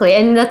 Exactly,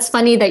 and that's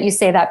funny that you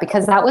say that,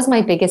 because that was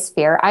my biggest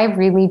fear. I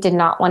really did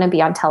not want to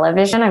be on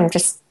television. I'm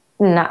just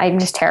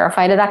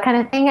terrified of that kind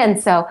of thing,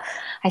 and so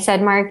I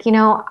said, Mark,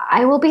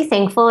 I will be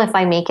thankful if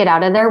I make it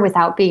out of there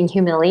without being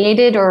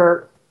humiliated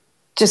or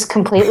just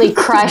completely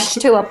crushed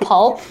to a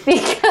pulp,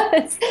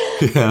 because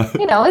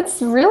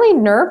it's really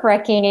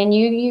nerve-wracking, and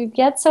you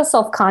get so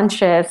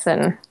self-conscious,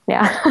 and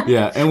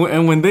yeah,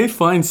 and when they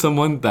find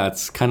someone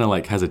that's kind of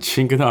like has a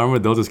chink in the armor,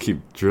 they'll just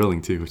keep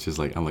drilling too, which is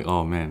like, I'm like,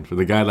 oh man, for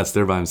the guy that's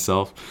there by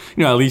himself,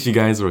 at least you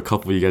guys were a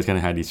couple, you guys kind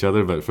of had each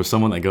other, but for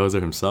someone that goes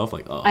there himself,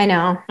 like, oh, I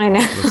know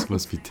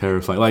must be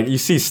terrifying. Like you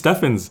see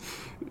Stefan's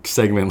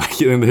segment,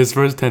 like in his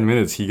first 10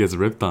 minutes he gets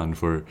ripped on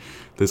for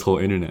this whole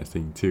internet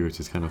thing too, which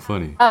is kind of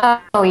funny.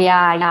 Oh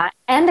yeah,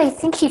 and I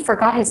think he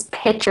forgot his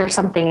pitch or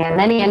something, and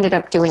then he ended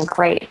up doing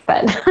great,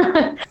 but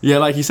yeah,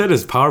 like he said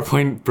his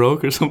PowerPoint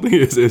broke or something.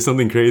 It was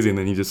something crazy, and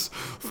then he just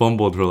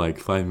fumbled for like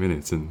 5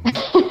 minutes, and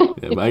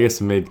but I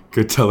guess it made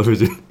good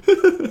television.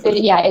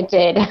 Yeah, it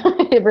did.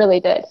 It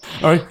really did.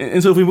 All right,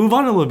 and so if we move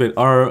on a little bit,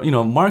 are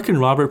Mark and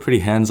Robert pretty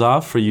hands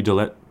off for you to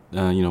let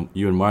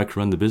you and Mark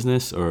run the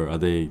business, or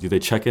do they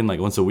check in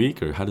like once a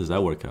week, or how does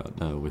that work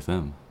out with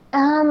them?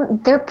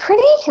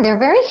 They're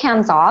very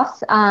hands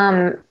off.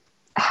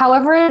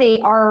 However, they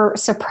are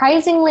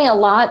surprisingly a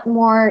lot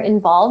more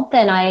involved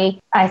than I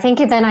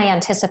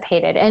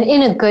anticipated, and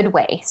in a good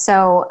way.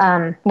 So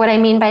what I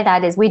mean by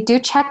that is we do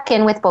check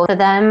in with both of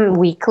them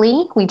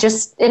weekly.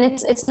 And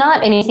it's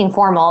not anything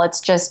formal.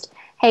 It's just,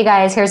 hey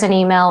guys, here's an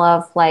email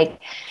of like,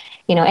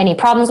 any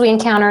problems we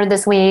encountered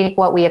this week,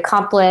 what we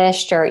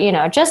accomplished, or,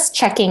 just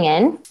checking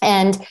in.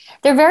 And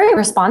they're very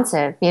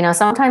responsive.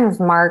 Sometimes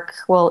Mark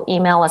will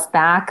email us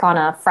back on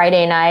a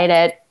Friday night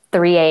at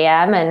 3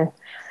 a.m. and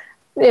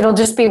it'll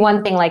just be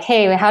one thing like,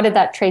 hey, how did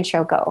that trade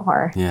show go?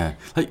 Or yeah,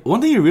 like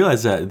one thing you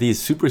realize that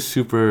these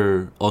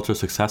super ultra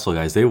successful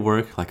guys, they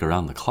work like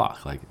around the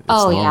clock. Like it's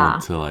normal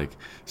to like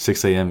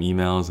 6 a.m.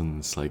 emails, and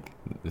it's like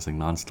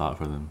nonstop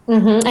for them.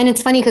 Mm-hmm. And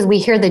it's funny because we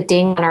hear the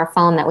ding on our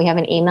phone that we have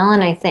an email,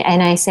 and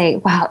I say,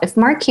 wow, if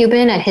Mark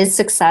Cuban at his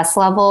success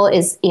level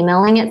is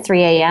emailing at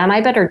 3 a.m.,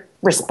 I better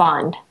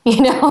respond.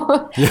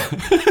 Yeah,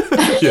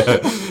 yeah.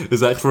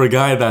 Is that for a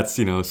guy that's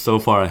so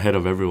far ahead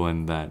of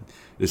everyone that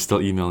is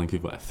still emailing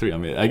people at 3? I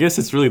mean, I guess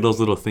it's really those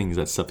little things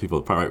that set people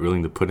apart, right?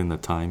 Willing to put in the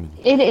time.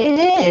 It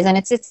is, and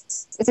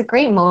it's a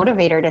great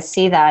motivator to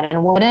see that.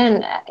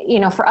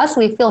 And for us,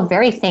 we feel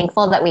very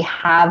thankful that we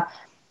have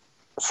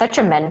such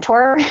a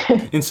mentor.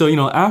 And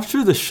so,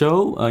 after the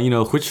show,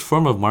 which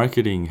form of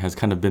marketing has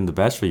kind of been the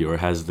best for you, or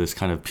has this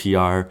kind of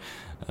PR,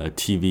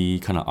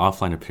 TV kind of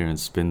offline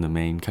appearance been the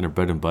main kind of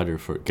bread and butter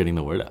for getting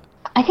the word out?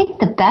 I think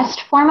the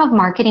best form of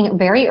marketing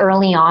very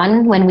early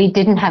on, when we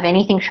didn't have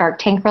anything Shark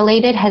Tank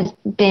related, has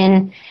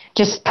been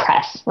just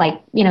press. Like,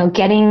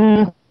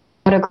 getting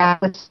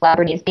photographed with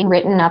celebrities, being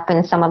written up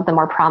in some of the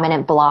more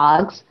prominent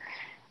blogs.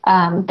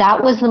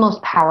 That was the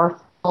most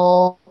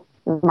powerful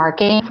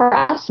marketing for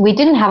us. We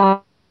didn't have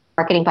a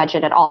marketing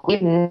budget at all.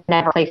 We've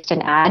never placed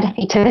an ad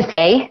to this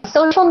day.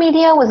 Social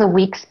media was a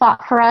weak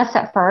spot for us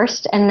at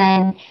first. And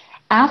then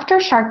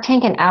after Shark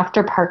Tank and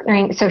after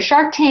partnering, so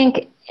Shark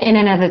Tank in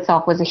and of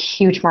itself was a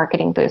huge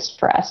marketing boost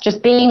for us.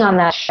 Just being on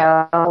that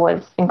show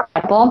was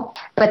incredible.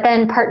 But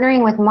then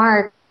partnering with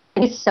Mark,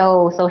 he's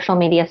so social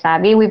media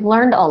savvy. We've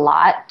learned a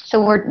lot.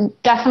 So we're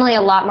definitely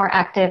a lot more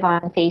active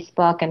on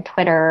Facebook and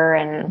Twitter.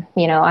 And,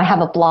 I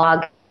have a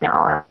blog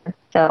now.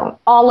 So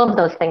all of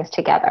those things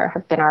together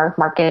have been our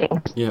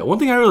marketing. Yeah, one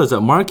thing I realized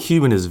that Mark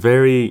Cuban is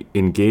very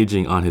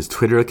engaging on his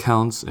Twitter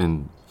accounts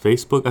and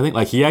Facebook. I think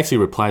like he actually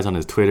replies on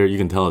his Twitter. You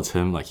can tell it's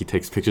him. Like he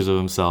takes pictures of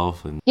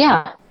himself. And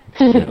yeah.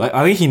 Like,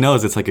 I think he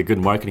knows it's like a good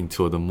marketing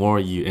tool. The more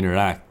you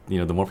interact,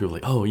 the more people are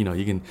like, oh,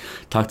 you can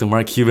talk to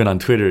Mark Cuban on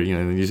Twitter,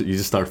 and you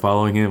just start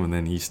following him, and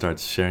then he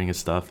starts sharing his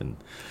stuff. And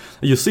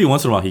you'll see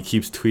once in a while he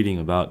keeps tweeting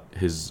about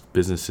his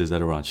businesses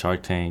that are on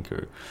Shark Tank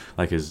or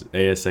like his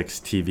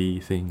ASX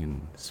TV thing,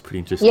 and it's pretty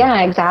interesting.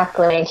 Yeah,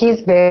 exactly.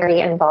 He's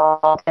very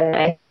involved, and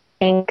I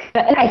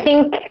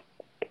think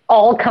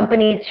all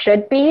companies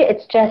should be.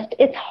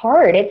 It's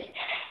hard. It's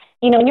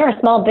when you're a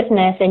small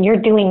business and you're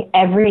doing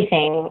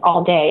everything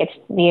all day,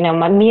 it's, me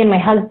and my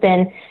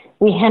husband,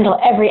 we handle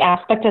every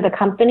aspect of the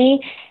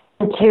company,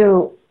 and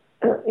to,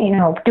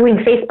 doing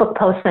Facebook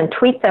posts and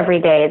tweets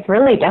every day is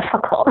really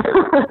difficult.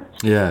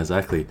 Yeah,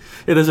 exactly.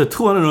 Yeah, there's a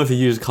tool, I don't know if you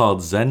use, called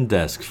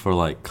Zendesk for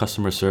like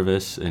customer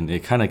service, and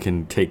it kind of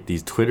can take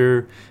these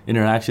Twitter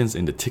interactions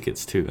into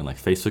tickets too, and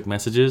like Facebook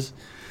messages,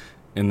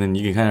 and then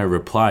you can kind of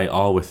reply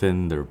all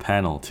within their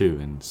panel too,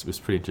 and it's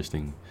pretty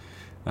interesting.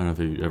 I don't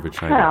know if you ever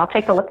tried it. I'll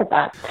take a look at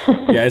that.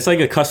 Yeah, it's like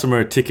a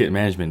customer ticket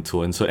management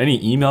tool. And so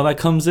any email that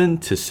comes in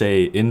to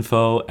say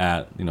info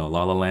at,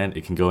 Lollaland,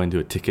 it can go into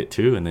a ticket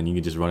too. And then you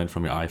can just run it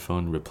from your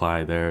iPhone,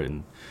 reply there.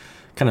 And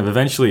kind of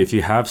eventually, if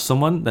you have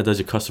someone that does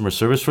your customer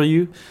service for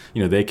you,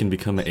 they can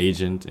become an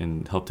agent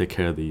and help take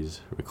care of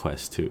these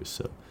requests too.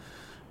 So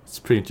it's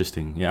pretty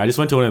interesting. Yeah, I just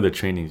went to one of their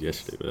trainings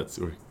yesterday, but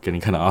we're getting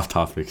kind of off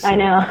topic. So. I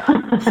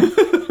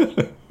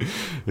know.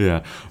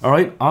 Yeah. All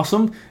right.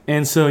 Awesome.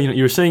 And so,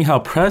 you were saying how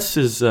press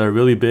is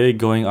really big,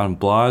 going on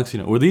blogs.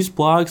 Were these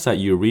blogs that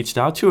you reached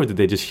out to, or did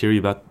they just hear you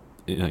about,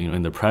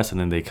 in the press, and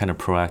then they kind of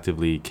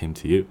proactively came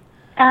to you?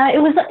 It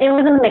was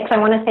a mix. I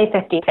want to say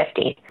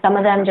 50-50. Some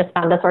of them just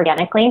found us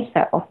organically,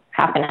 so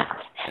half and half.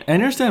 I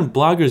understand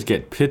bloggers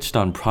get pitched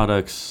on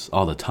products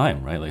all the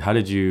time, right? Like, how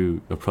did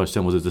you approach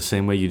them? Was it the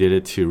same way you did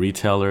it to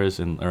retailers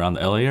around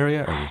the LA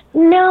area? Or?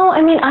 No,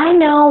 I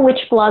know which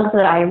blogs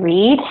that I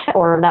read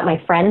or that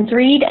my friends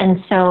read,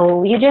 and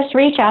so you just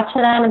reach out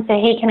to them and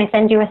say, hey, can I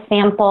send you a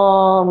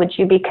sample? Would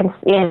you be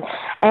And,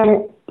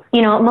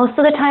 most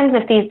of the times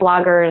if these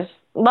bloggers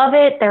love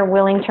it, they're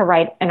willing to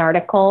write an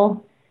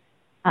article.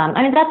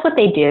 That's what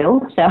they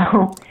do,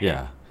 so.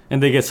 Yeah.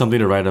 And they get something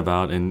to write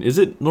about. And is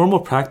it normal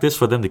practice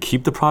for them to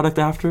keep the product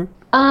after?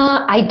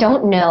 I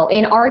don't know.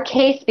 In our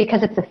case,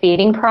 because it's a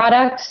feeding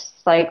product,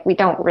 like we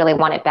don't really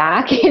want it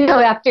back,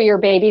 after your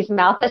baby's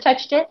mouth has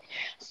touched it.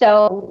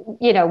 So,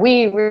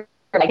 we're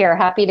here,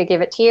 happy to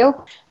give it to you.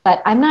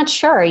 But I'm not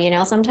sure,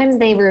 sometimes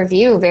they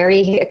review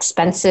very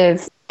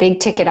expensive, big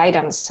ticket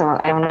items. So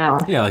I don't know.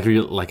 Yeah,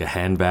 like a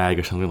handbag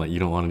or something, like you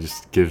don't want to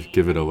just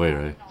give it away,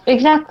 right?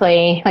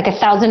 Exactly. Like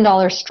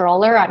 $1,000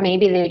 stroller,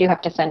 maybe they do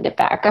have to send it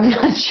back. I'm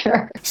not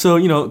sure.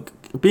 So,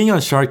 being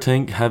on Shark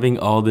Tank, having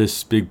all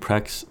this big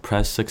press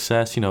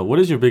success, what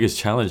is your biggest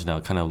challenge now,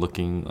 kind of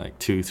looking like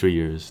 2-3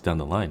 years down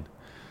the line?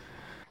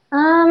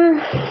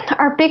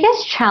 Our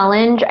biggest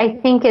challenge, I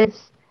think,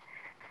 is,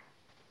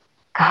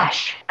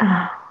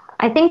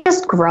 I think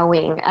just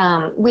growing.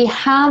 We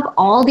have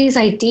all these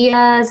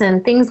ideas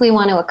and things we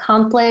want to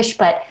accomplish,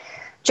 but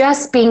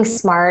just being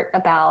smart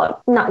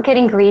about not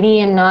getting greedy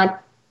and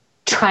not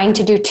trying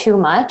to do too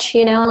much,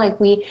 like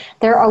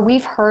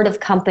we've heard of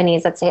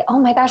companies that say, oh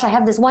my gosh, I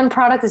have this one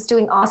product that's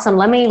doing awesome,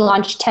 let me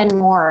launch 10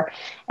 more,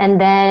 and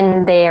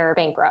then they're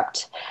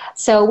bankrupt.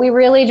 So we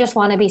really just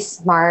want to be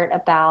smart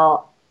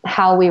about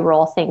how we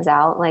roll things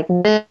out. Like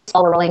this,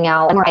 we're rolling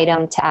out one more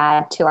item to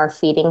add to our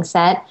feeding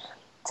set.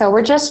 So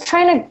we're just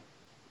trying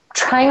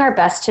our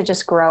best to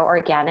just grow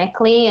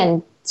organically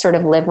and sort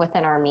of live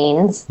within our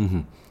means.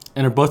 Mm-hmm.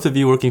 And are both of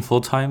you working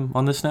full-time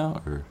on this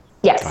now? Or?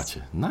 Yes.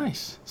 Gotcha.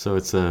 Nice. So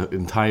it's an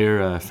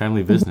entire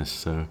family business.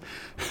 So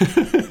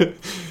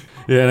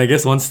yeah, and I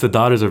guess once the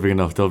daughters are big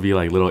enough, they'll be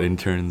like little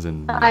interns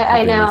and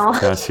I know.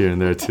 tasks here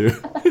and there too.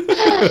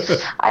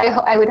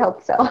 I would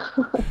hope so.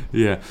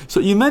 Yeah. So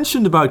you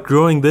mentioned about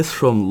growing this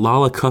from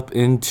Lala Cup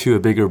into a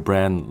bigger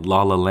brand,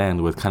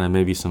 Lollaland, with kind of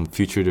maybe some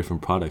future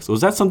different products. Was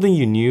that something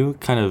you knew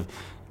kind of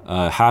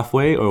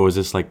halfway, or was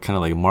this like kind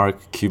of like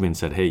Mark Cuban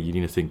said, hey, you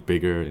need to think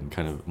bigger and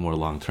kind of more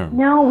long term?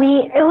 No,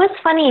 it was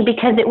funny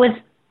because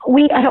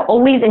we had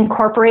always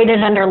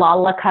incorporated under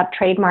Lala Cup,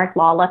 trademark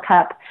Lala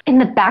Cup. In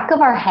the back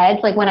of our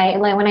heads, like when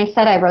I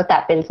said I wrote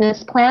that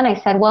business plan, I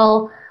said,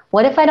 well,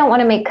 what if I don't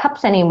want to make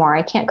cups anymore?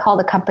 I can't call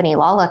the company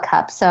Lala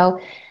Cup. So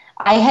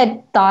I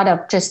had thought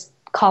of just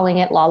calling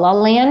it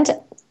Lollaland.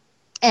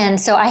 And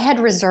so I had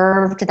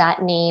reserved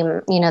that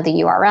name,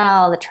 the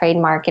URL, the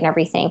trademark and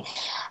everything.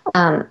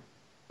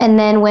 And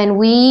then when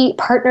we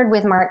partnered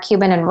with Mark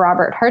Cuban and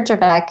Robert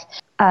Herjavec,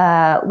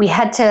 we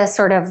had to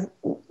sort of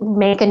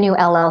make a new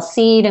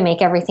LLC to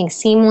make everything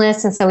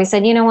seamless. And so we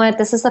said, you know what,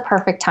 this is the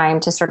perfect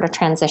time to sort of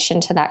transition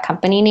to that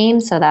company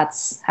name. So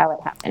that's how it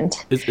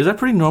happened. Is that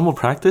pretty normal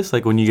practice?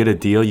 Like when you get a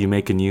deal, you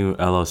make a new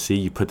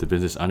LLC, you put the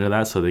business under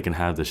that so they can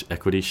have the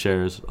equity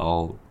shares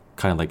all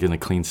kind of like in a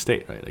clean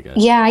state, right? I guess.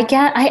 Yeah, I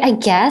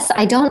guess.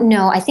 I don't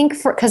know. I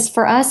think because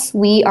for us,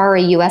 we are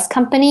a U.S.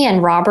 company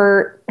and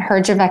Robert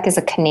Herjavec is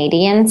a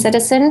Canadian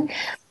citizen.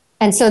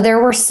 And so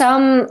there were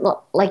some,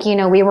 like,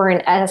 we were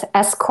an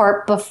S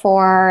Corp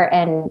before,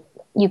 and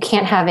you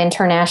can't have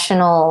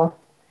international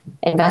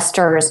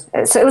investors.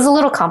 So it was a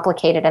little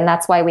complicated, and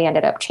that's why we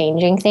ended up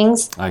changing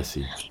things. I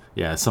see.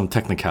 Yeah, some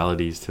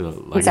technicalities to,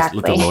 exactly.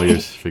 Let the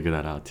lawyers figure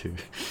that out too.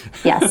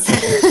 Yes.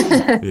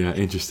 Yeah,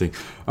 interesting.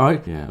 All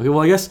right. Yeah. Okay,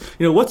 well, I guess,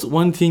 what's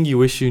one thing you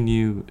wish you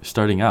knew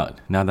starting out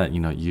now that,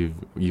 you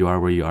are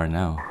where you are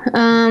now?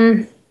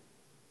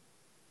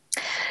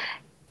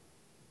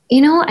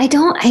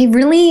 I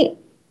really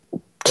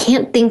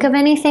can't think of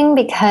anything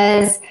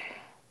because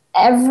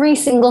every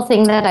single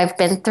thing that I've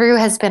been through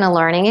has been a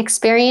learning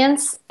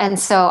experience. And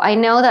so I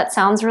know that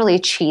sounds really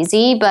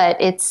cheesy,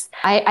 but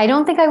I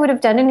don't think I would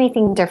have done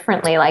anything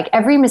differently. Like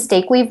every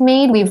mistake we've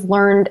made, we've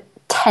learned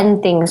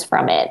 10 things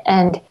from it.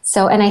 And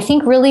I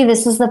think really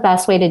this is the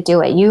best way to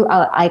do it.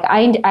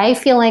 I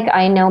feel like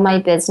I know my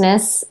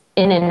business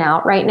in and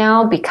out right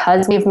now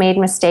because we've made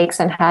mistakes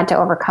and had to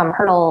overcome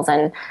hurdles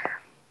and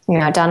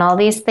done all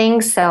these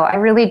things. So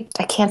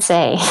I can't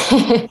say.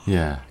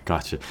 Yeah,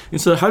 gotcha. And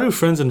so how do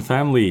friends and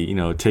family,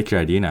 take your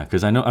idea now?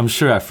 Because I'm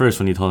sure at first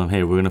when you told them,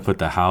 hey, we're going to put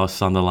the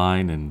house on the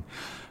line and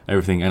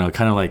everything,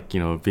 kind of like,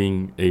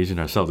 being Asian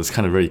ourselves, it's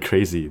kind of very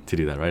crazy to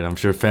do that, right? I'm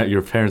sure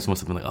your parents must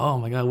have been like, oh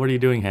my God, what are you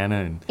doing, Hanna?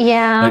 And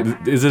yeah.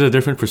 Like, is it a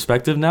different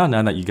perspective now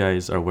that you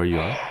guys are where you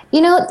are?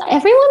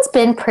 Everyone's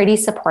been pretty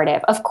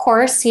supportive. Of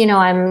course,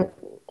 I'm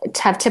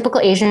have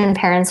typical Asian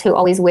parents who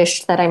always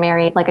wished that I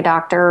married like a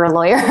doctor or a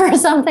lawyer or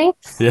something.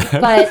 Yeah.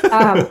 But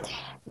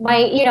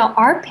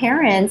our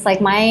parents, like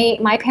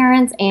my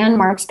parents and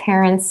Mark's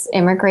parents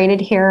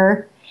immigrated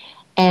here,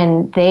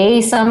 and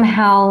they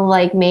somehow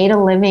like made a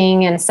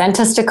living and sent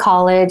us to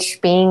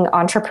college being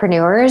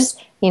entrepreneurs,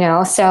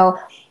 so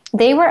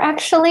they were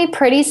actually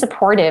pretty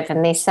supportive,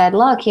 and they said,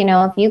 look,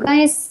 if you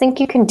guys think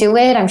you can do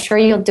it, I'm sure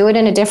you'll do it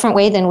in a different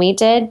way than we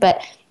did.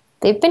 But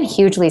they've been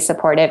hugely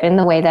supportive in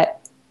the way that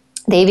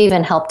they've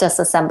even helped us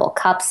assemble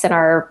cups in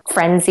our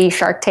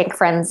Shark Tank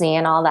frenzy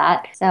and all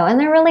that. So, and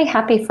they're really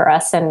happy for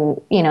us. And,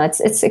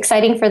 it's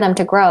exciting for them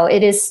to grow.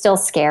 It is still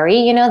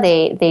scary.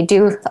 They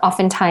do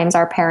oftentimes,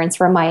 our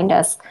parents remind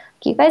us,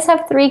 you guys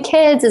have 3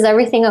 kids. Is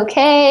everything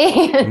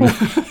okay?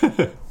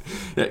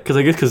 Yeah,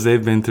 because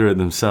they've been through it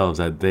themselves,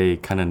 that they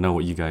kind of know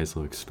what you guys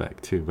will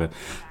expect too. But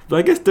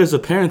I guess there's a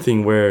parent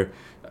thing where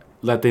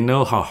that they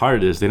know how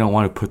hard it is. They don't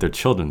want to put their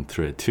children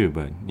through it too.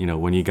 But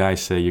when you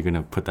guys say you're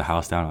gonna put the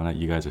house down on it,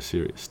 you guys are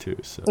serious too.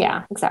 So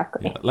yeah,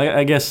 exactly. Yeah. Like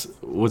I guess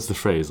what's the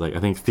phrase? Like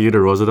I think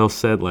Theodore Roosevelt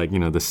said, like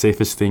the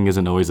safest thing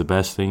isn't always the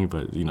best thing,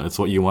 but it's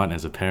what you want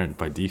as a parent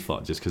by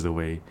default, just because the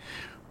way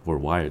we're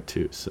wired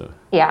too. So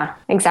yeah,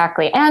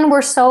 exactly. And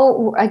we're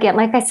so, again,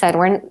 like I said,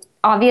 we're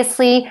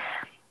obviously,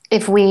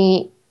 if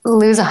we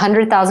lose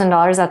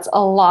 $100,000, that's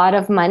a lot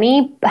of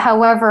money.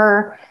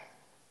 However,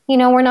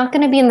 we're not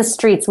going to be in the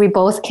streets. We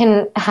both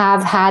can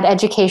have had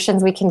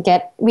educations. We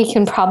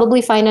can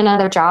probably find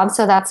another job.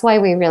 So that's why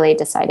we really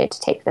decided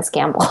to take this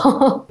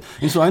gamble.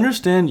 And so I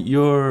understand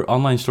your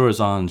online store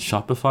is on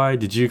Shopify.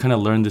 Did you kind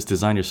of learn this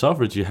design yourself,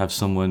 or did you have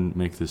someone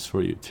make this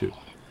for you too?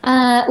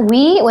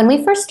 When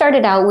we first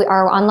started out,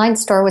 our online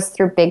store was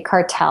through Big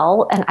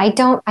Cartel, and I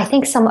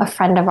think a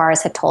friend of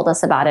ours had told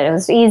us about it. It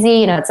was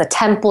easy, it's a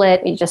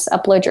template. You just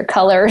upload your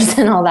colors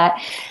and all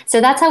that.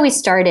 So that's how we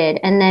started.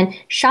 And then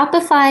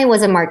Shopify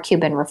was a Mark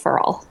Cuban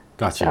referral.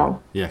 Gotcha.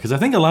 So. Yeah, because I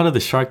think a lot of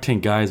the Shark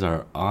Tank guys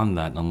are on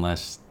that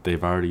unless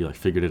they've already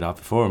figured it out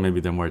before, or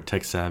maybe they're more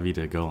tech savvy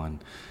to go on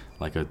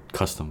like a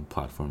custom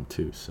platform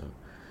too. So.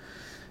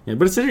 Yeah,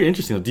 but it's very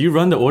interesting. Do you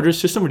run the order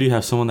system, or do you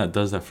have someone that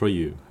does that for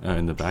you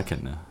in the back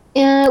end now?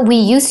 We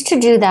used to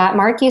do that.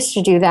 Mark used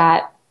to do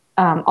that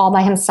all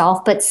by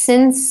himself. But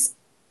since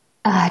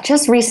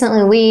just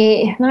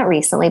recently, not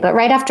recently, but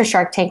right after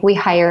Shark Tank, we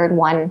hired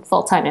one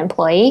full-time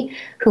employee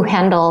who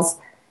handles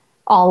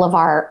all of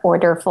our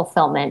order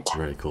fulfillment.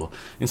 Very cool.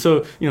 And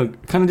so,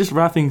 kind of just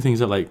wrapping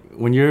things up, like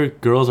when your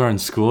girls are in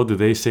school, do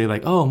they say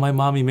like, "Oh, my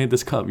mommy made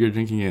this cup, you're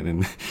drinking it,"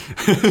 and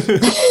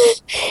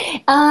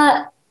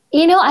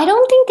I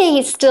don't think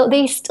they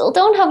still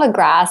don't have a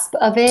grasp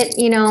of it.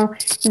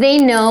 They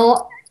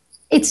know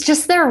it's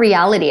just their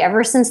reality.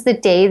 Ever since the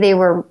day they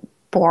were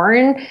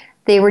born,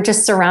 they were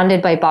just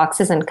surrounded by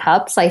boxes and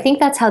cups. I think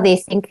that's how they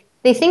think.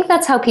 They think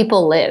that's how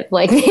people live.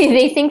 Like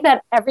they think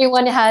that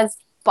everyone has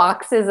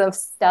boxes of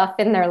stuff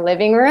in their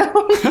living room.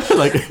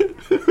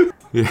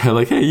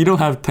 Hey, you don't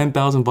have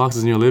 10,000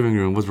 boxes in your living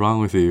room. What's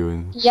wrong with you?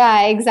 And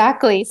yeah,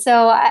 exactly.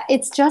 So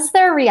it's just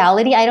their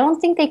reality. I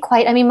don't think they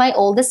quite, my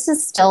oldest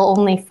is still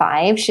only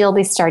 5. She'll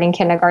be starting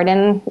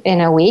kindergarten in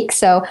a week.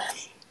 So,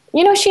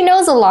 she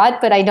knows a lot,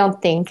 but I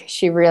don't think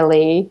she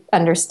really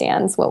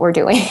understands what we're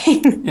doing.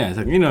 Yeah, it's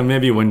like,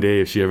 maybe one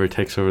day if she ever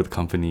takes over the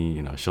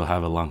company, she'll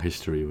have a long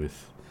history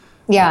with.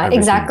 Yeah,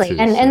 exactly. Too,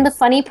 and the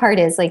funny part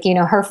is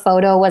her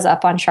photo was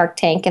up on Shark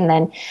Tank,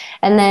 and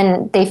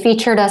then they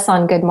featured us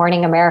on Good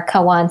Morning America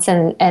once,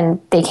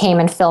 and they came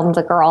and filmed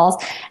the girls.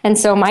 And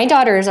so my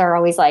daughters are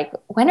always like,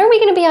 when are we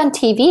going to be on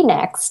TV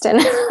next? And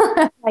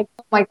like,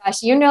 oh my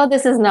gosh,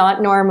 this is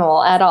not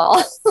normal at all.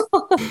 It's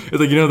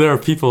like, there are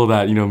people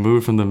that,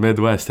 move from the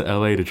Midwest to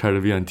LA to try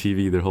to be on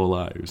TV their whole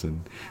lives.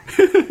 And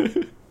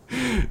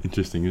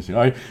Interesting.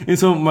 All right. And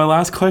so my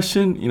last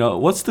question,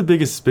 what's the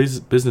biggest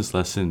business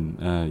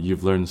lesson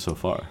you've learned so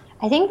far?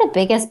 I think the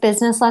biggest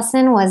business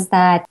lesson was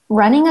that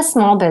running a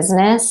small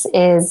business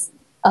is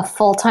a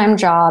full-time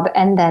job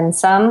and then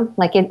some.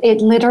 Like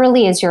it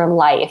literally is your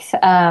life.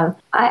 I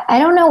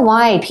don't know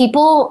why.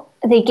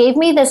 They gave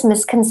me this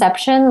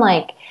misconception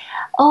like,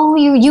 oh,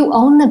 you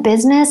own the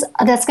business?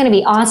 That's going to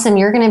be awesome.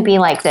 You're going to be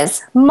like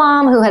this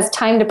mom who has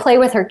time to play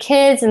with her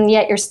kids, and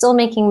yet you're still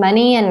making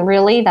money. And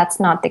really, that's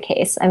not the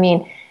case.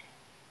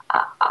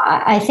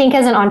 I think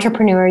as an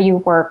entrepreneur, you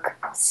work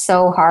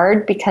so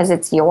hard because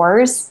it's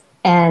yours,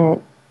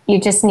 and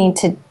you just need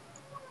to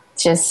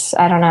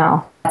I don't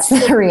know. That's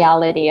the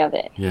reality of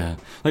it. Yeah.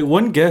 Like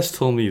one guest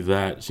told me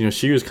that,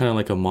 she was kind of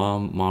like a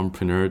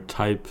mompreneur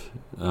type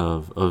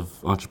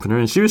of entrepreneur.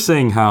 And she was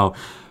saying how,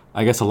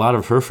 I guess a lot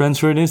of her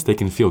friends who are in this, they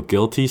can feel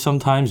guilty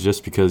sometimes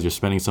just because you're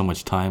spending so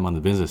much time on the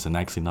business and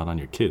actually not on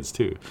your kids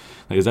too.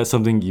 Like, is that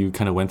something you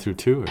kind of went through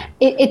too? Or?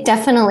 It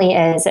definitely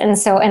is.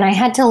 And I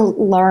had to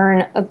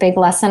learn a big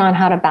lesson on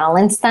how to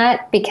balance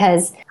that,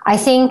 because I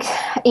think,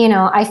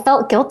 I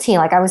felt guilty.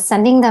 Like I was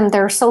sending them,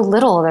 they're so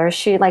little.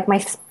 My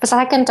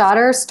second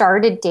daughter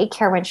started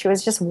daycare when she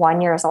was just 1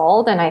 year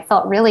old, and I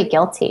felt really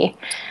guilty.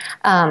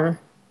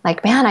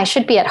 Like, man, I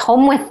should be at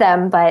home with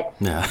them. But,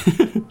 yeah.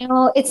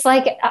 It's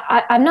like,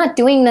 I'm not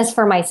doing this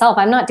for myself.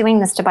 I'm not doing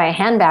this to buy a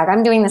handbag.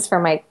 I'm doing this for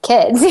my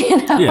kids.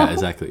 Yeah,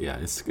 exactly. Yeah.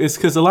 It's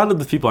because a lot of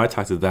the people I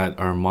talk to that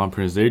are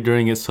mompreneurs, they're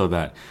doing it so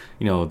that,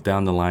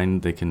 down the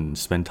line, they can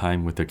spend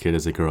time with their kid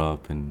as they grow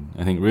up. And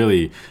I think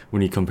really,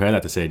 when you compare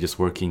that to, say, just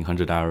working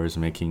 100 hours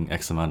and making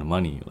X amount of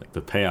money, like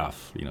the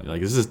payoff,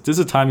 like this is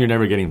a time you're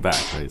never getting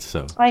back, right?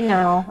 So I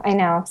know.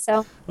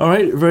 So all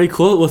right, very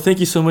cool. Well, thank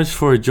you so much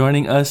for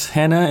joining us,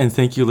 Hanna, and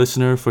thank you,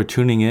 listener, for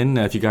tuning in.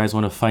 If you guys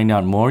want to find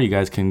out more, you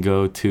guys can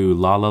go to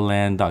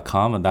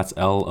lollaland.com, and that's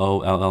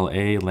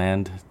LOLLA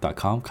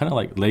land.com, kind of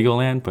like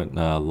Legoland, but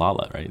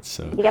Lolla, right?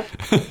 So yep.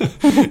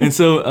 And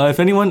so if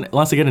anyone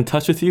wants to get in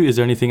touch with you, is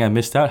there anything I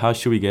missed out? How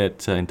should we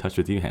get in touch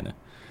with you, Hanna?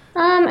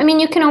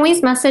 You can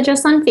always message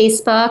us on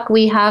Facebook.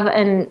 We have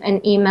an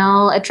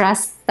email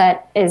address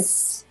that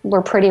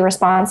we're pretty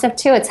responsive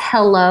to. It's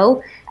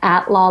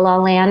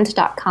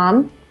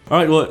hello@lollaland.com. All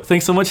right. Well,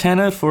 thanks so much,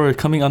 Hanna, for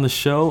coming on the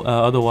show.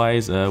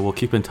 Otherwise, we'll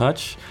keep in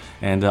touch,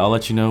 and I'll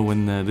let you know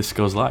when this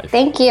goes live.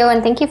 Thank you,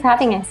 and thank you for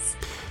having us.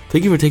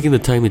 Thank you for taking the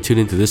time to tune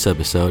into this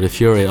episode. If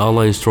you're an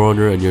online store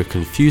owner and you're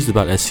confused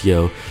about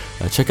SEO,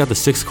 check out the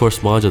 6-course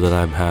module that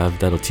I have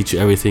that'll teach you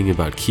everything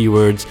about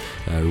keywords,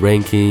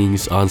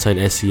 rankings, on-site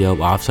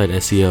SEO, off-site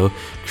SEO,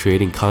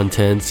 creating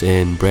contents,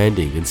 and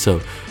branding. And so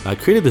I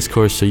created this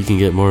course so you can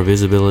get more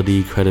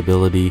visibility,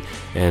 credibility,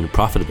 and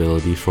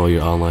profitability for all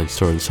your online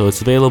store. And so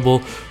it's available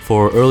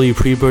for early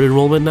pre-bird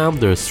enrollment now.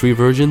 There's 3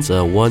 versions.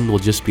 One will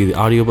just be the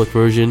audiobook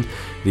version.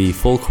 The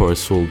full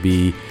course will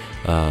be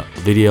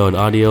video and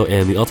audio,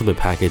 and the ultimate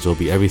package will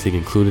be everything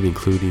included,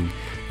 including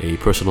a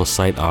personal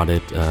site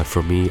audit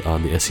for me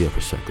on the SEO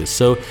perspective.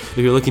 So if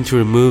you're looking to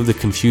remove the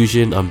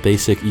confusion on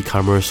basic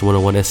e-commerce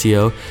 101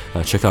 SEO,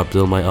 check out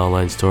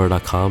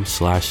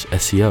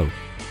buildmyonlinestore.com/SEO.